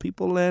there was all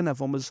people in.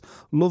 Everyone was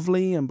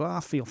lovely, and blah.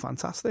 I feel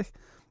fantastic.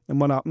 And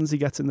what happens? He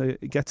gets in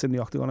the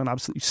octagon and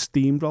absolutely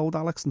steamrolled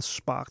Alex and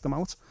sparked him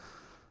out.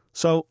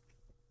 So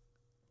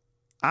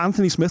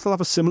Anthony Smith will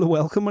have a similar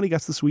welcome when he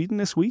gets to Sweden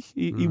this week.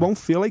 He won't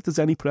feel like there's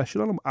any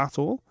pressure on him at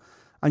all.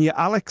 And yet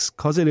Alex,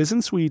 because it is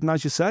in Sweden,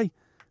 as you say,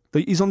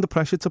 he's under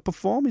pressure to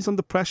perform. He's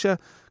under pressure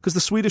because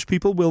the Swedish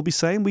people will be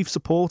saying, we've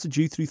supported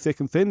you through thick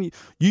and thin.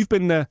 You've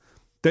been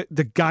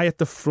the guy at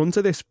the front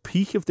of this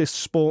peak of this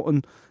sport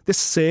and this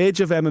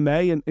surge of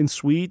MMA in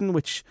Sweden,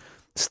 which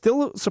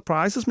still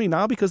surprises me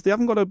now because they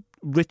haven't got a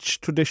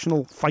rich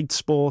traditional fight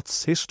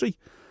sports history.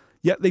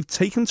 Yet they've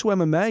taken to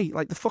MMA,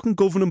 like the fucking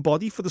governing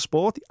body for the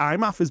sport. The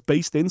IMAF is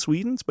based in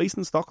Sweden. It's based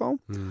in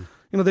Stockholm. You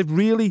know, they've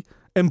really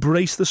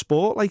embraced the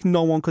sport like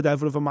no one could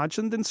ever have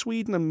imagined in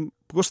Sweden. And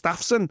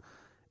Gustafsson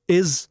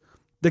is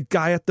the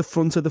guy at the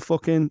front of the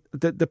fucking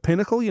the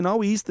pinnacle. You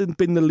know, he's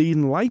been the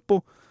leading light,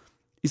 but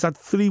he's had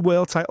 3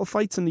 world title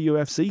fights in the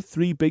UFC,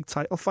 3 big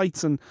title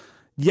fights, and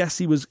yes,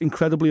 he was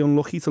incredibly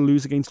unlucky to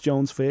lose against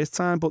Jones first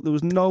time, but there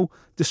was no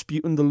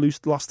disputing the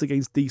loss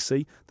against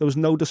DC. There was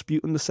no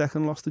disputing the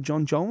second loss to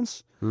John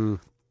Jones.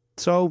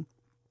 So,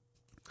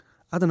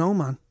 I don't know,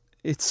 man.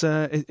 It's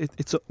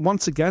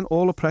once again,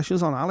 all the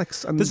pressure's on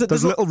Alex, and there's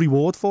a little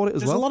reward for it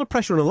as well. There's a lot of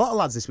pressure on a lot of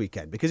lads this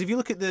weekend, because if you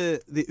look at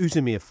the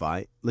Uzumir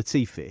fight,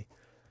 Latifi,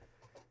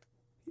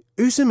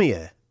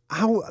 Uzumir,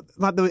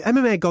 like the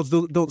MMA gods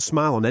don't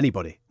smile on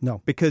anybody.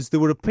 No. Because there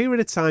were a period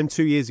of time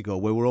 2 years ago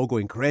where we're all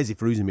going crazy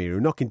for Uzumir, who were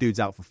knocking dudes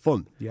out for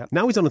fun. Yeah.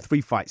 Now he's on a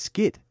 3-fight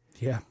skid.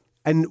 Yeah.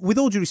 And with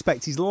all due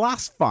respect, his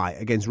last fight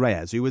against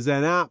Reyes, who was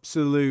an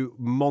absolute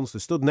monster,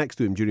 stood next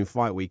to him during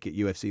fight week at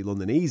UFC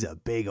London. He's a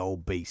big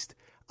old beast.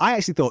 I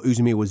actually thought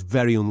Uzumir was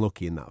very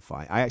unlucky in that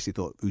fight. I actually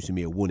thought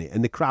Uzumir won it.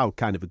 And the crowd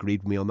kind of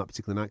agreed with me on that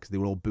particular night because they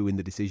were all booing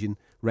the decision.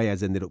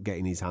 Reyes ended up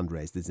getting his hand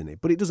raised, isn't it?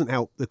 But it doesn't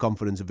help the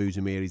confidence of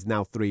Uzumir. He's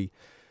now 3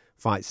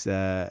 fights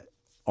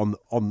on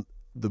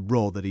the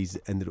road that he's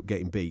ended up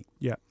getting beat.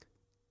 Yeah.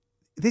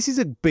 This is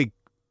a big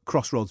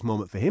crossroads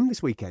moment for him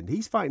this weekend.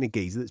 He's fighting a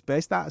geezer that's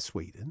based out of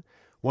Sweden,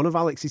 one of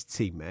Alex's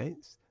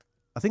teammates.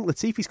 I think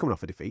Latifi's coming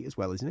off a defeat as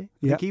well, isn't he?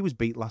 I think he was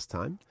beat last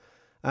time.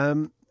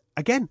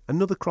 Again,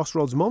 another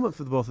crossroads moment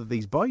for both of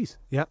these boys.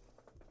 Yeah.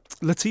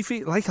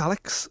 Latifi, like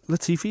Alex,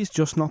 Latifi's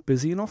just not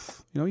busy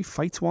enough. You know, he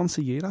fights once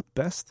a year at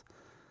best.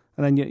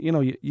 And then,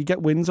 you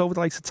get wins over the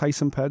likes of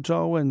Tyson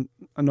Pedro and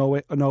an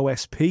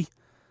OSP.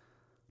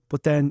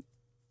 But then,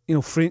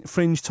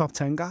 fringe top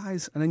 10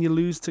 guys. And then you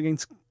lose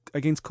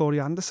against Corey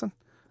Anderson,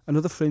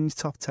 another fringe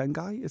top 10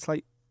 guy. It's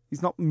like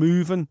he's not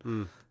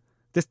moving.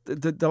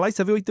 The light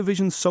heavyweight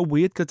division's so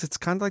weird because it's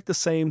kind of like the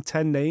same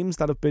 10 names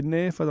that have been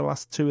there for the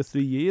last 2 or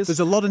 3 years.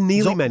 There's a lot of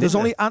Neely men. There's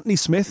only Anthony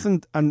Smith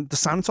and the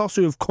Santos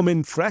who have come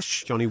in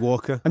fresh. Johnny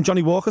Walker, and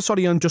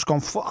just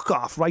gone fuck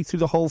off right through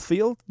the whole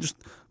field. Just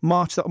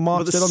marched it on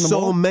the There's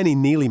so many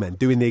Neely men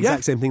doing the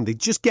exact same thing. They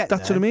just get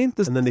that's there, what I mean.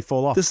 And then they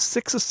fall off. There's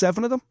 6 or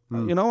 7 of them,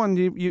 and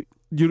you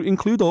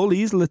include all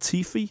these,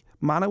 Latifi,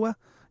 Manoa.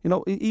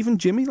 Even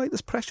Jimmy, like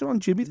there's pressure on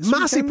Jimmy.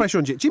 Massive pressure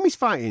on Jimmy. Jimmy's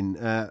fighting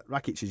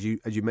Rakic,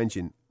 as you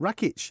mentioned.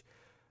 Rakic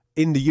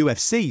in the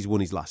UFC's won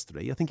his last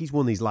 3. I think he's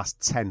won his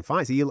last 10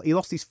 fights. He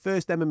lost his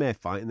first MMA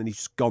fight and then he's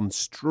just gone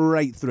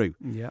straight through.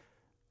 Yeah.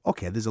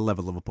 Okay, there's a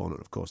level of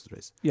opponent, of course there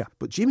is. Yeah.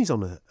 But Jimmy's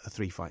on a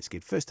 3-fight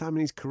skid, first time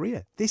in his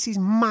career. This is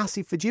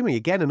massive for Jimmy.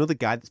 Again, another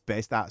guy that's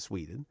based out of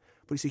Sweden.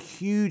 But it's a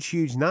huge,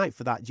 huge night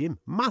for that gym.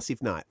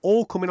 Massive night.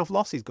 All coming off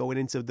losses going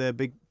into the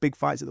big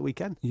fights at the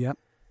weekend. Yeah.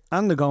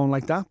 And they're going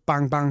like that.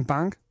 Bang, bang,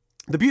 bang.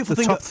 The beautiful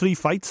thing, top 3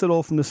 fights are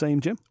all from the same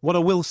gym. What I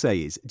will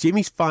say is,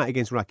 Jimmy's fight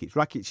against Rakic.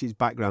 Rakic's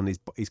background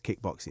is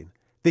kickboxing.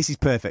 This is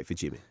perfect for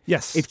Jimmy.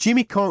 Yes. If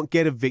Jimmy can't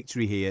get a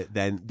victory here,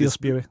 then he'll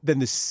spew it. Then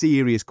there's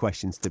serious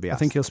questions to be asked. I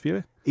think he'll spew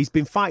it. He's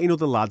been fighting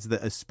other lads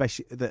that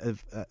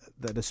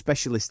are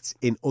specialists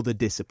in other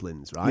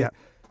disciplines, right? Yeah.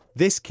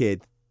 This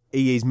kid,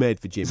 he is made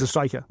for Jimmy. He's a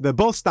striker. They're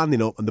both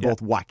standing up and they're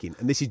both whacking,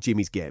 and this is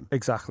Jimmy's game.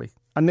 Exactly.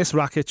 And this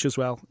Rakic as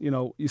well,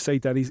 you say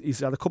that he's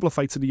had a couple of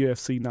fights in the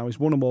UFC now. He's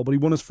won them all, but he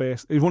won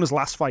his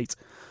last fight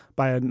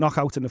by a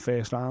knockout in the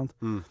first round.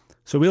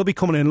 So we'll be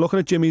coming in, looking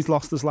at Jimmy's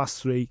lost his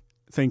last 3,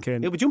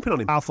 thinking he'll be jumping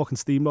on him. I'll fucking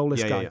steamroll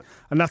this guy. Yeah.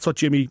 And that's what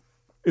Jimmy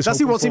is. That's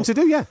what he wants him to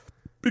do, yeah.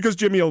 Because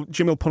Jimmy will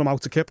put him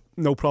out to kip,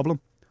 no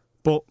problem.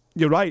 But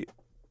you're right.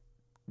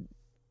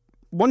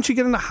 Once you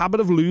get in the habit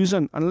of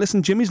losing, and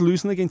listen, Jimmy's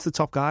losing against the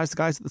top guys, the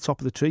guys at the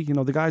top of the tree.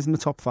 The guys in the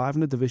top 5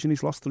 in the division.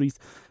 He's lost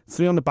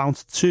 3 on the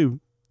bounce, 2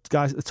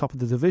 guys at the top of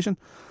the division.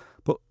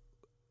 But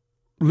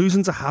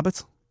losing's a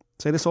habit.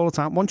 I say this all the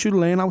time. Once you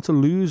learn how to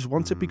lose,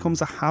 once it becomes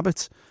a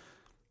habit,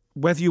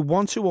 whether you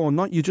want to or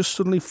not, you just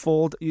suddenly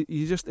fall.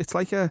 It's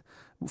like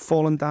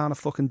falling down a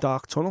fucking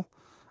dark tunnel.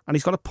 And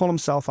he's got to pull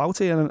himself out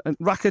here. And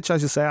Rakic,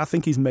 as you say, I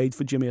think he's made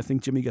for Jimmy. I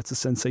think Jimmy gets a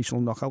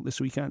sensational knockout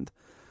this weekend.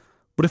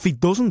 But if he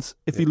doesn't,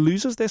 if he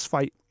loses this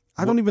fight,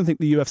 I don't even think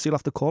the UFC will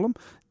have to call him.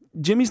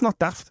 Jimmy's not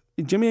daft.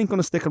 Jimmy ain't going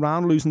to stick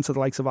around losing to the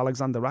likes of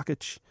Alexander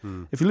Rakic.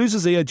 If he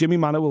loses here, Jimmy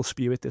Manor will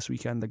spew it this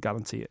weekend, I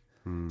guarantee it.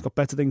 He's got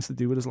better things to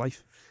do with his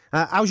life.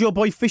 How's your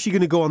boy Fishy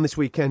going to go on this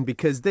weekend?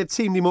 Because they've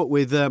teamed him up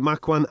with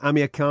Makwan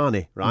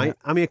Amirkhani, right?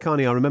 Yeah.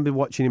 Amirkhani, I remember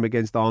watching him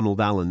against Arnold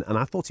Allen, and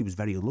I thought he was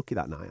very unlucky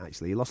that night,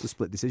 actually. He lost a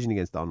split decision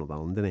against Arnold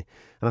Allen, didn't he?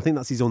 And I think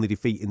that's his only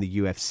defeat in the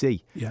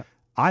UFC. Yeah.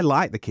 I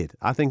like the kid.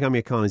 I think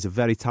Amirkhani is a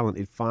very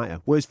talented fighter.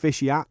 Where's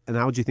Fishy at, and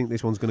how do you think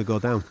this one's going to go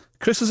down?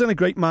 Chris is in a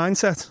great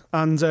mindset,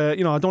 and I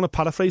don't want to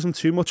paraphrase him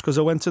too much because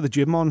I went to the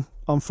gym on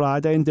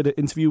Friday and did an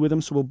interview with him,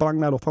 so we'll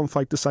bang that up on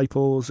Fight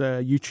Disciples'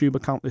 YouTube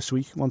account this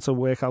week once I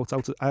work out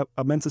how to...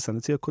 I meant to send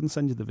it to you. I couldn't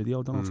send you the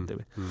video. I don't know how to do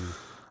it.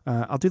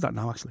 I'll do that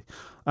now, actually.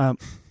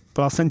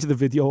 But I'll send you the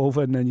video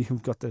over and then you can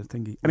got the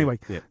thingy. Anyway,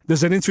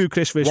 there's an interview with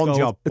Chris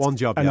Fishgold. One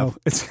job. I know.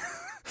 It's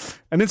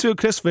an interview with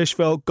Chris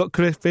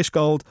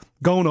Fishgold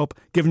going up,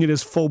 giving you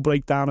this full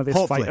breakdown of this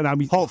fight.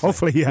 And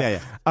hopefully,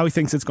 how he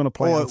thinks it's going to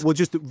play out. We'll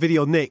just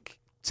video Nick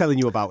telling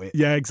you about it.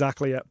 Yeah,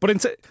 exactly, yeah.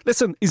 But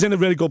listen, he's in a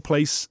really good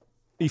place.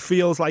 He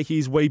feels like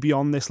he's way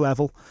beyond this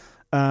level.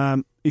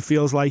 He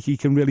feels like he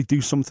can really do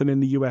something in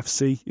the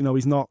UFC.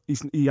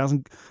 He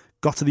hasn't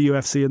got to the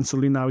UFC and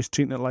suddenly now he's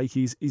treating it like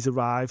he's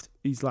arrived.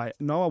 He's like,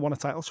 no, I want a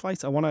titles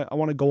fight. I want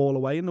to go all the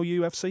way in the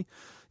UFC.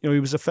 He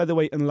was a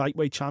featherweight and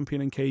lightweight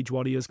champion in Cage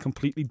Warriors,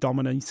 completely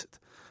dominated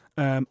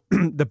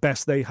the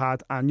best they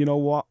had. And you know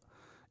what?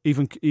 He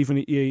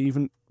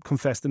even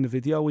confessed in the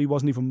video he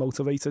wasn't even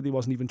motivated. He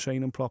wasn't even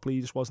training properly.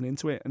 He just wasn't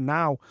into it. And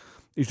now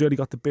he's really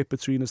got the bit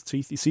between his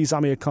teeth. He sees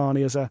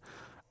Amirkhani as a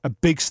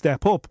big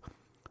step up,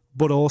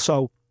 but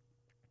also,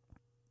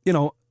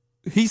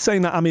 he's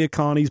saying that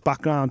Amirkhani's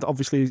background,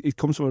 obviously he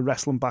comes from a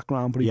wrestling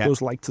background, but he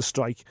does like to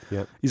strike.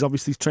 Yep. He's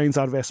obviously trains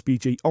out of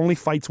SBG, only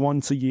fights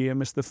once a year,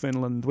 Mr.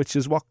 Finland, which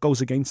is what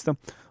goes against him.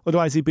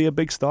 Otherwise he'd be a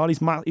big star.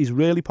 He's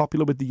really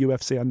popular with the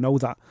UFC, I know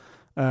that.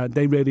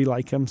 They really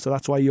like him, so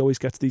that's why he always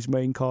gets these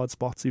main card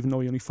spots, even though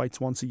he only fights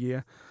once a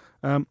year.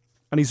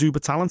 And he's uber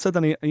talented,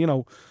 and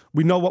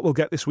we know what we'll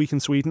get this week in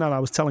Sweden. And I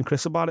was telling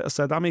Chris about it. I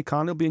said,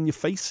 Amirkhani will be in your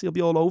face. He'll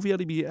be all over you.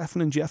 He'll be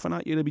effing and jeffing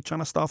at you. He'll be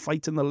trying to start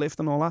fighting the lift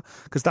and all that,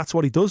 because that's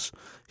what he does.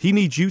 He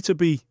needs you to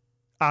be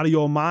out of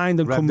your mind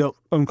and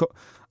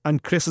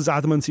and Chris is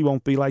adamant he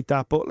won't be like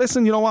that. But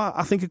listen, you know what?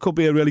 I think it could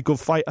be a really good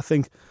fight. I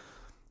think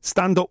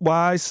stand-up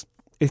wise,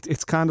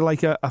 it's kind of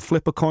like a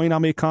flip a coin.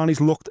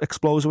 Amirkhani's looked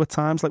explosive at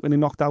times, like when he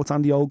knocked out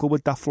Andy Ogle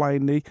with that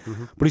flying knee.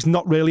 Mm-hmm. But he's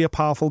not really a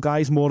powerful guy.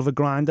 He's more of a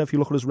grinder. If you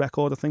look at his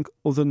record, I think,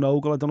 other than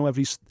Ogle, I don't know if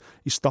he's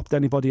stopped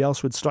anybody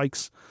else with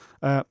strikes.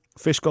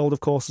 Fishgold, of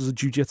course, is a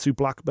jiu-jitsu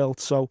black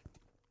belt,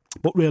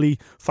 but really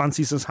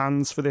fancies his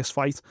hands for this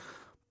fight.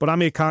 But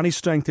Amirkhani's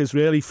strength is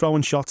really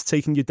throwing shots,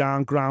 taking you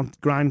down,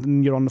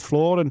 grinding you on the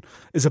floor, and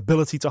his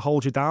ability to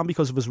hold you down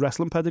because of his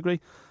wrestling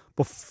pedigree.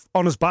 But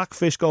on his back,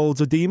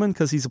 Fishgold's a demon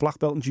because he's a black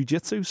belt in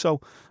jiu-jitsu.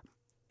 So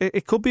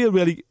it could be a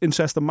really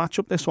interesting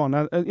matchup, this one.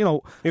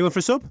 You going for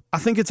a sub? I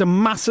think it's a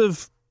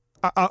massive...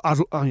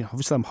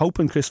 obviously, I'm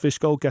hoping Chris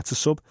Fishgold gets a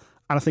sub,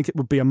 and I think it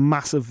would be a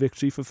massive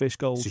victory for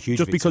Fishgold. Just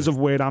victory. Because of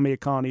where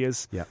Amirkhani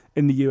is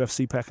in the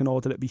UFC pecking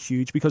order. It'd be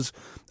huge because,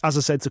 as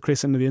I said to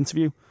Chris in the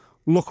interview,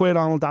 look where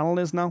Arnold Allen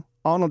is now.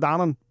 Arnold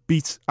Allen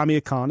beat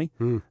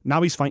Amirkhani.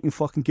 Now he's fighting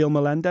fucking Gil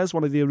Melendez,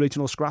 one of the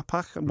original Scrap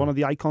Pack and one of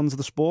the icons of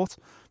the sport.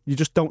 You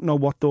just don't know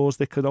what doors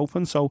they could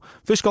open. So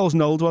Fishgold's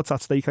knows what's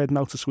at stake heading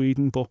out to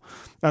Sweden. But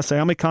I say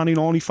Amirkhani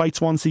only fights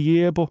once a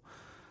year, but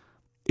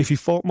if he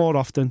fought more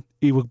often,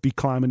 he would be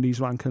climbing these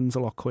rankings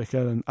a lot quicker.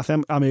 And I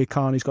think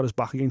Amirkhani's got his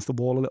back against the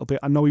wall a little bit.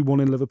 I know he won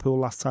in Liverpool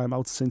last time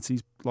out since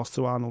he's lost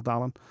to Arnold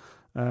Allen.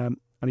 And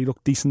he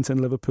looked decent in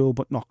Liverpool,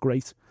 but not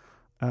great.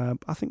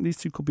 I think these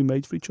two could be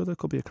made for each other.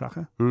 Could be a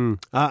cracker.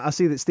 I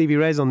see that Stevie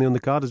Ray's on the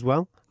undercard as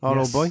well. Our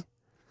old boy.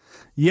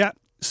 Yeah,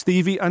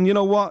 Stevie. And you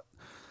know what?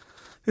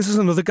 This is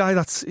another guy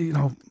that's,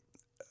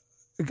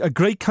 a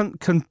great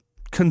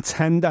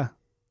contender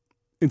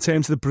in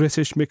terms of the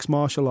British mixed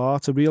martial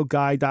arts. A real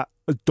guy that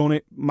has done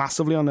it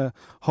massively on a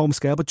home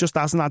scale, but just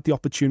hasn't had the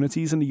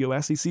opportunities in the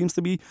US. He seems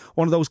to be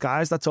one of those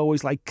guys that's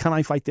always like, can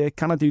I fight there?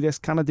 Can I do this?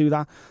 Can I do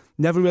that?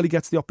 Never really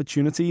gets the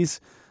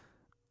opportunities.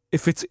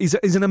 If he's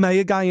an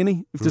EMEA guy, isn't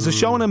he? If there's a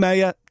show in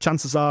EMEA,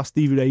 chances are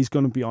Stevie Ray's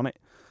going to be on it.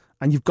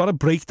 And you've got to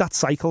break that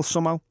cycle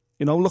somehow.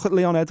 Look at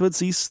Leon Edwards.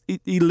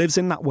 He lives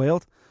in that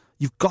world.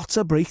 You've got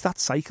to break that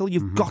cycle.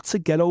 You've got to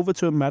get over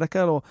to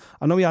America. Or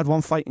I know he had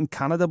one fight in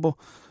Canada, but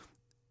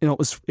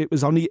it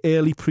was on the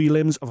early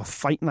prelims of a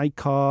fight night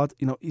card.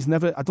 He's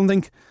never. I don't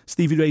think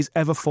Stevie Ray's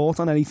ever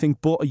fought on anything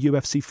but a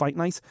UFC fight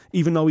night,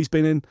 even though he's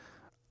been in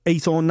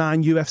 8 or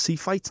 9 UFC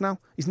fights now.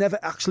 He's never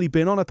actually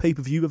been on a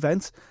pay-per-view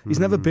event. He's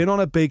never been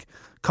on a big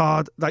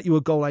card that you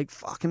would go like,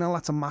 fucking hell,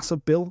 that's a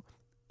massive bill.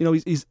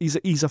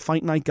 He's a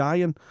fight night guy,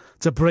 and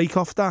to break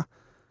off that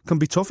can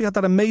be tough. He had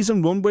that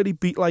amazing run where he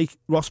beat like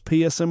Ross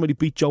Pearson, where he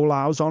beat Joe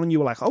Lauzon, and you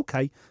were like,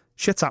 okay,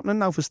 shit's happening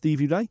now for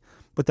Stevie Ray.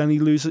 but then he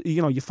loses.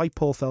 You fight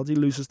Paul Felder, he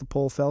loses to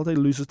Paul Felder, he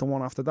loses the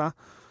one after that.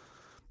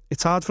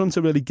 It's hard for him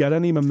to really get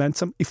any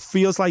momentum. It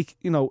feels like,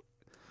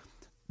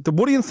 the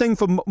worrying thing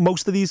for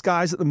most of these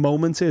guys at the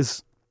moment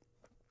is,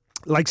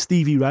 like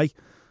Stevie Ray,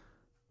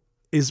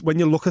 is when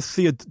you look at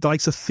the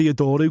likes of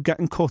Theodorou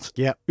getting cut,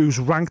 who's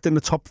ranked in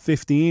the top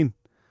 15,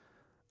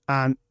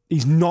 and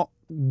he's not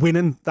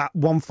winning that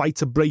one fight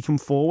to break him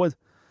forward.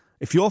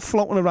 If you're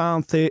floating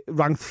around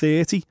ranked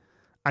 30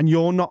 and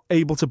you're not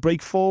able to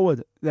break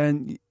forward,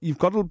 then you've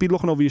got to be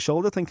looking over your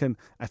shoulder thinking,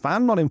 if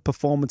I'm not in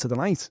performance of the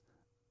night,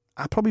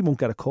 I probably won't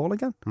get a call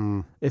again.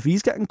 If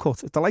he's getting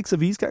cut, if the likes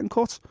of he's getting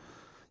cut,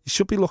 you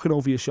should be looking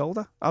over your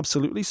shoulder.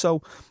 Absolutely.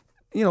 So,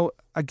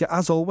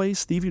 as always,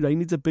 Stevie Ray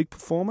needs a big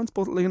performance,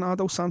 but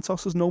Leonardo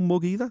Santos is no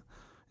mug either.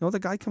 The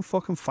guy can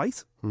fucking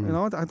fight. I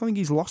don't think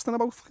he's lost in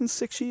about fucking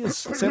 6 years.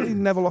 Certainly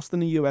never lost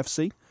in the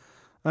UFC.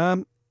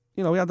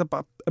 He had an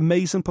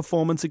amazing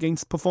performance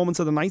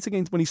of the night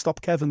against when he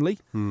stopped Kevin Lee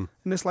in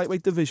this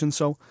lightweight division.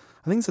 So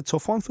I think it's a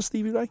tough one for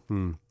Stevie Ray.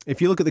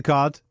 If you look at the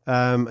card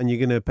and you're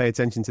going to pay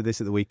attention to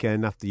this at the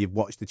weekend after you've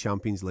watched the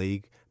Champions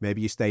League, maybe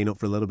you're staying up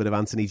for a little bit of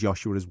Anthony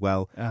Joshua as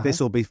well. This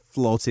will be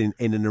floating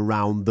in and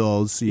around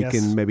those, so you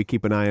can maybe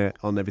keep an eye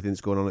on everything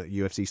that's going on at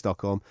UFC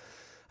Stockholm.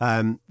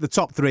 The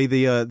top three,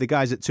 the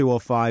guys at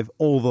 205,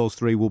 all those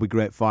three will be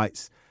great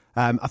fights.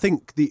 I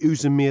think the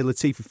Uzumir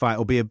Latifi fight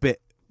will be a bit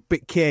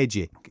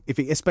cagey,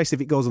 especially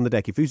if it goes on the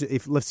deck. If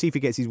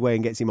Latifi gets his way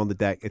and gets him on the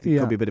deck, I think it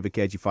could be a bit of a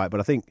cagey fight. But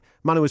I think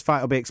Manua's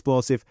fight will be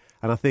explosive,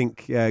 and I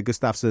think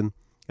Gustafsson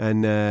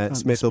and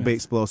Smith will be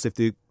explosive.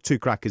 The two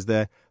crackers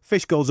there.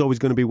 Fishgold's always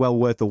going to be well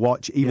worth a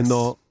watch, even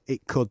though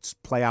it could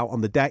play out on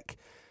the deck.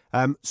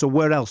 So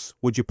where else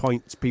would you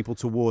point people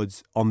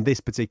towards on this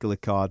particular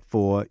card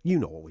for,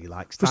 what we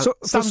like? Stand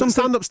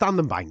up, stand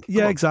and bang.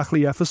 Yeah,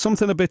 exactly. Yeah, for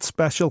something a bit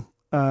special.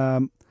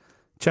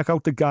 Check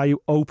out the guy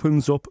who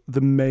opens up the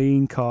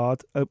main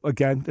card.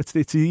 Again, it's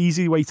the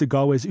easy way to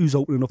go is who's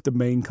opening up the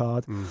main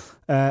card.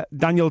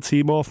 Daniel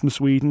Timur from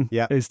Sweden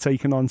is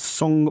taking on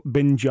Sung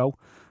Bin Jo,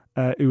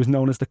 who is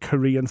known as the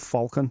Korean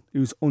Falcon,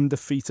 who's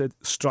undefeated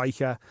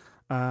striker.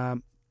 I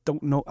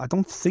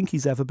don't think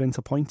he's ever been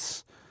to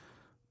points,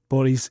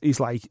 but he's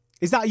like...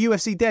 Is that a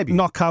UFC debut?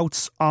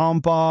 Knockouts,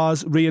 arm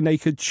bars, rear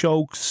naked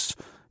chokes,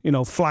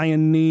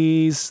 flying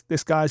knees.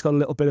 This guy's got a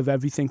little bit of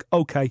everything.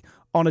 Okay,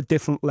 on a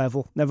different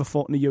level. Never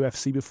fought in the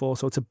UFC before,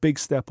 so it's a big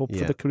step up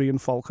for the Korean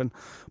Falcon.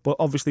 But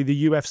obviously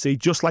the UFC,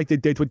 just like they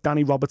did with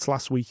Danny Roberts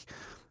last week,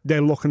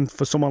 they're looking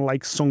for someone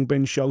like Sung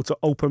Bin Jo to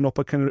open up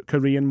a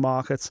Korean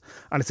market.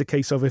 And it's a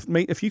case of,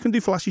 if you can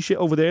do flashy shit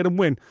over there and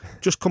win,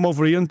 just come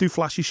over here and do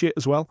flashy shit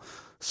as well.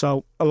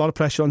 So a lot of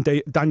pressure on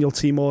Daniel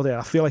Timur there.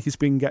 I feel like he's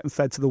been getting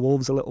fed to the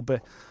wolves a little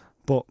bit.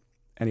 But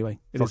anyway,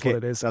 it is what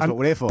it is. That's what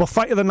we're here for. But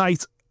fight of the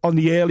night on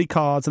the early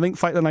cards, I think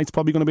fight of the night's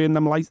probably going to be in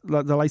the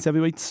light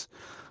heavyweights.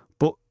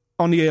 But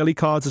on the early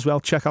cards as well,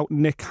 check out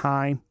Nick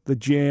Hein, the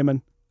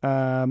German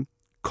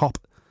cop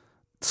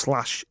 /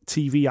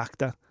 TV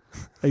actor,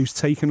 who's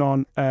taken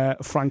on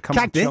Frank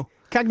Camacho.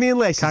 Cagney and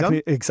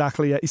Lacey.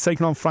 Exactly, yeah. He's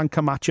taken on Frank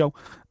Camacho,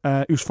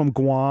 who's from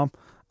Guam.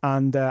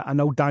 And I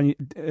know Dan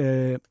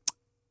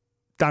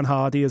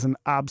Hardy is an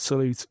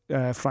absolute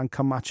Frank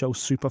Camacho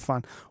super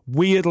fan.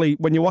 Weirdly,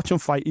 when you watch him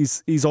fight,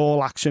 he's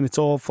all action. It's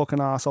all fucking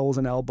arseholes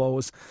and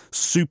elbows.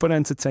 Super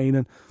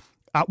entertaining.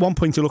 At one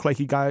point, he looked like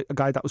a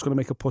guy that was going to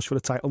make a push for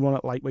the title run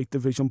at lightweight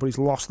division, but he's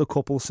lost a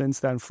couple since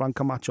then. Frank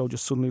Camacho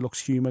just suddenly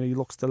looks human. He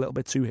looks a little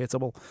bit too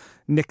hittable.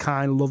 Nick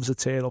Hein loves a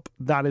tear-up.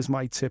 That is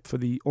my tip for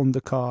the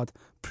undercard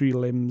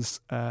prelims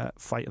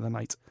fight of the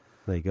night.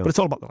 There you go. But it's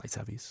all about the light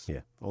heavies.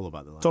 Yeah, all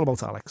about the light. It's all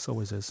about Alex,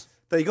 always is.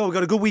 There you go. We've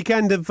got a good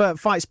weekend of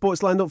fight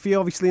sports lined up for you,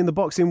 obviously, in the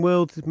boxing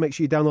world. Make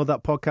sure you download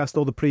that podcast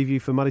or the preview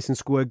for Madison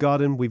Square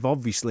Garden. We've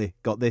obviously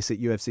got this at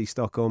UFC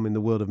Stockholm in the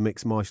world of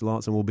mixed martial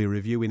arts, and we'll be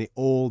reviewing it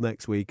all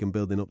next week and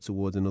building up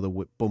towards another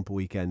bumper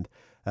weekend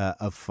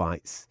of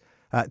fights.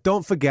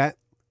 Don't forget,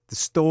 the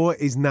store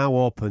is now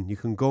open. You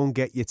can go and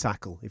get your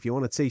tackle. If you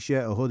want a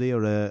T-shirt, a hoodie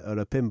or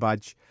a pin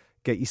badge,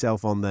 get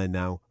yourself on there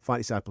now,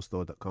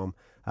 fightdisciplestore.com.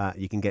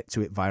 You can get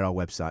to it via our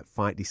website,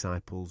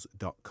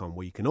 fightdisciples.com,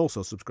 where you can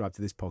also subscribe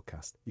to this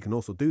podcast. You can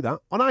also do that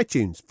on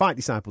iTunes. Fight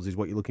Disciples is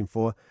what you're looking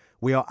for.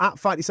 We are at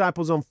Fight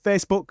Disciples on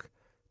Facebook,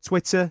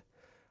 Twitter.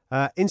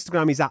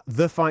 Instagram is at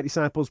The Fight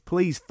Disciples.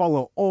 Please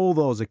follow all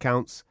those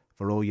accounts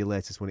for all your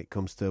latest when it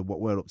comes to what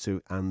we're up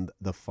to and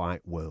the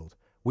fight world.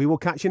 We will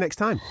catch you next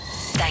time.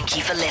 Thank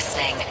you for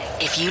listening.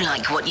 If you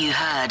like what you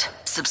heard,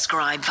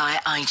 subscribe via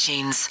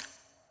iTunes.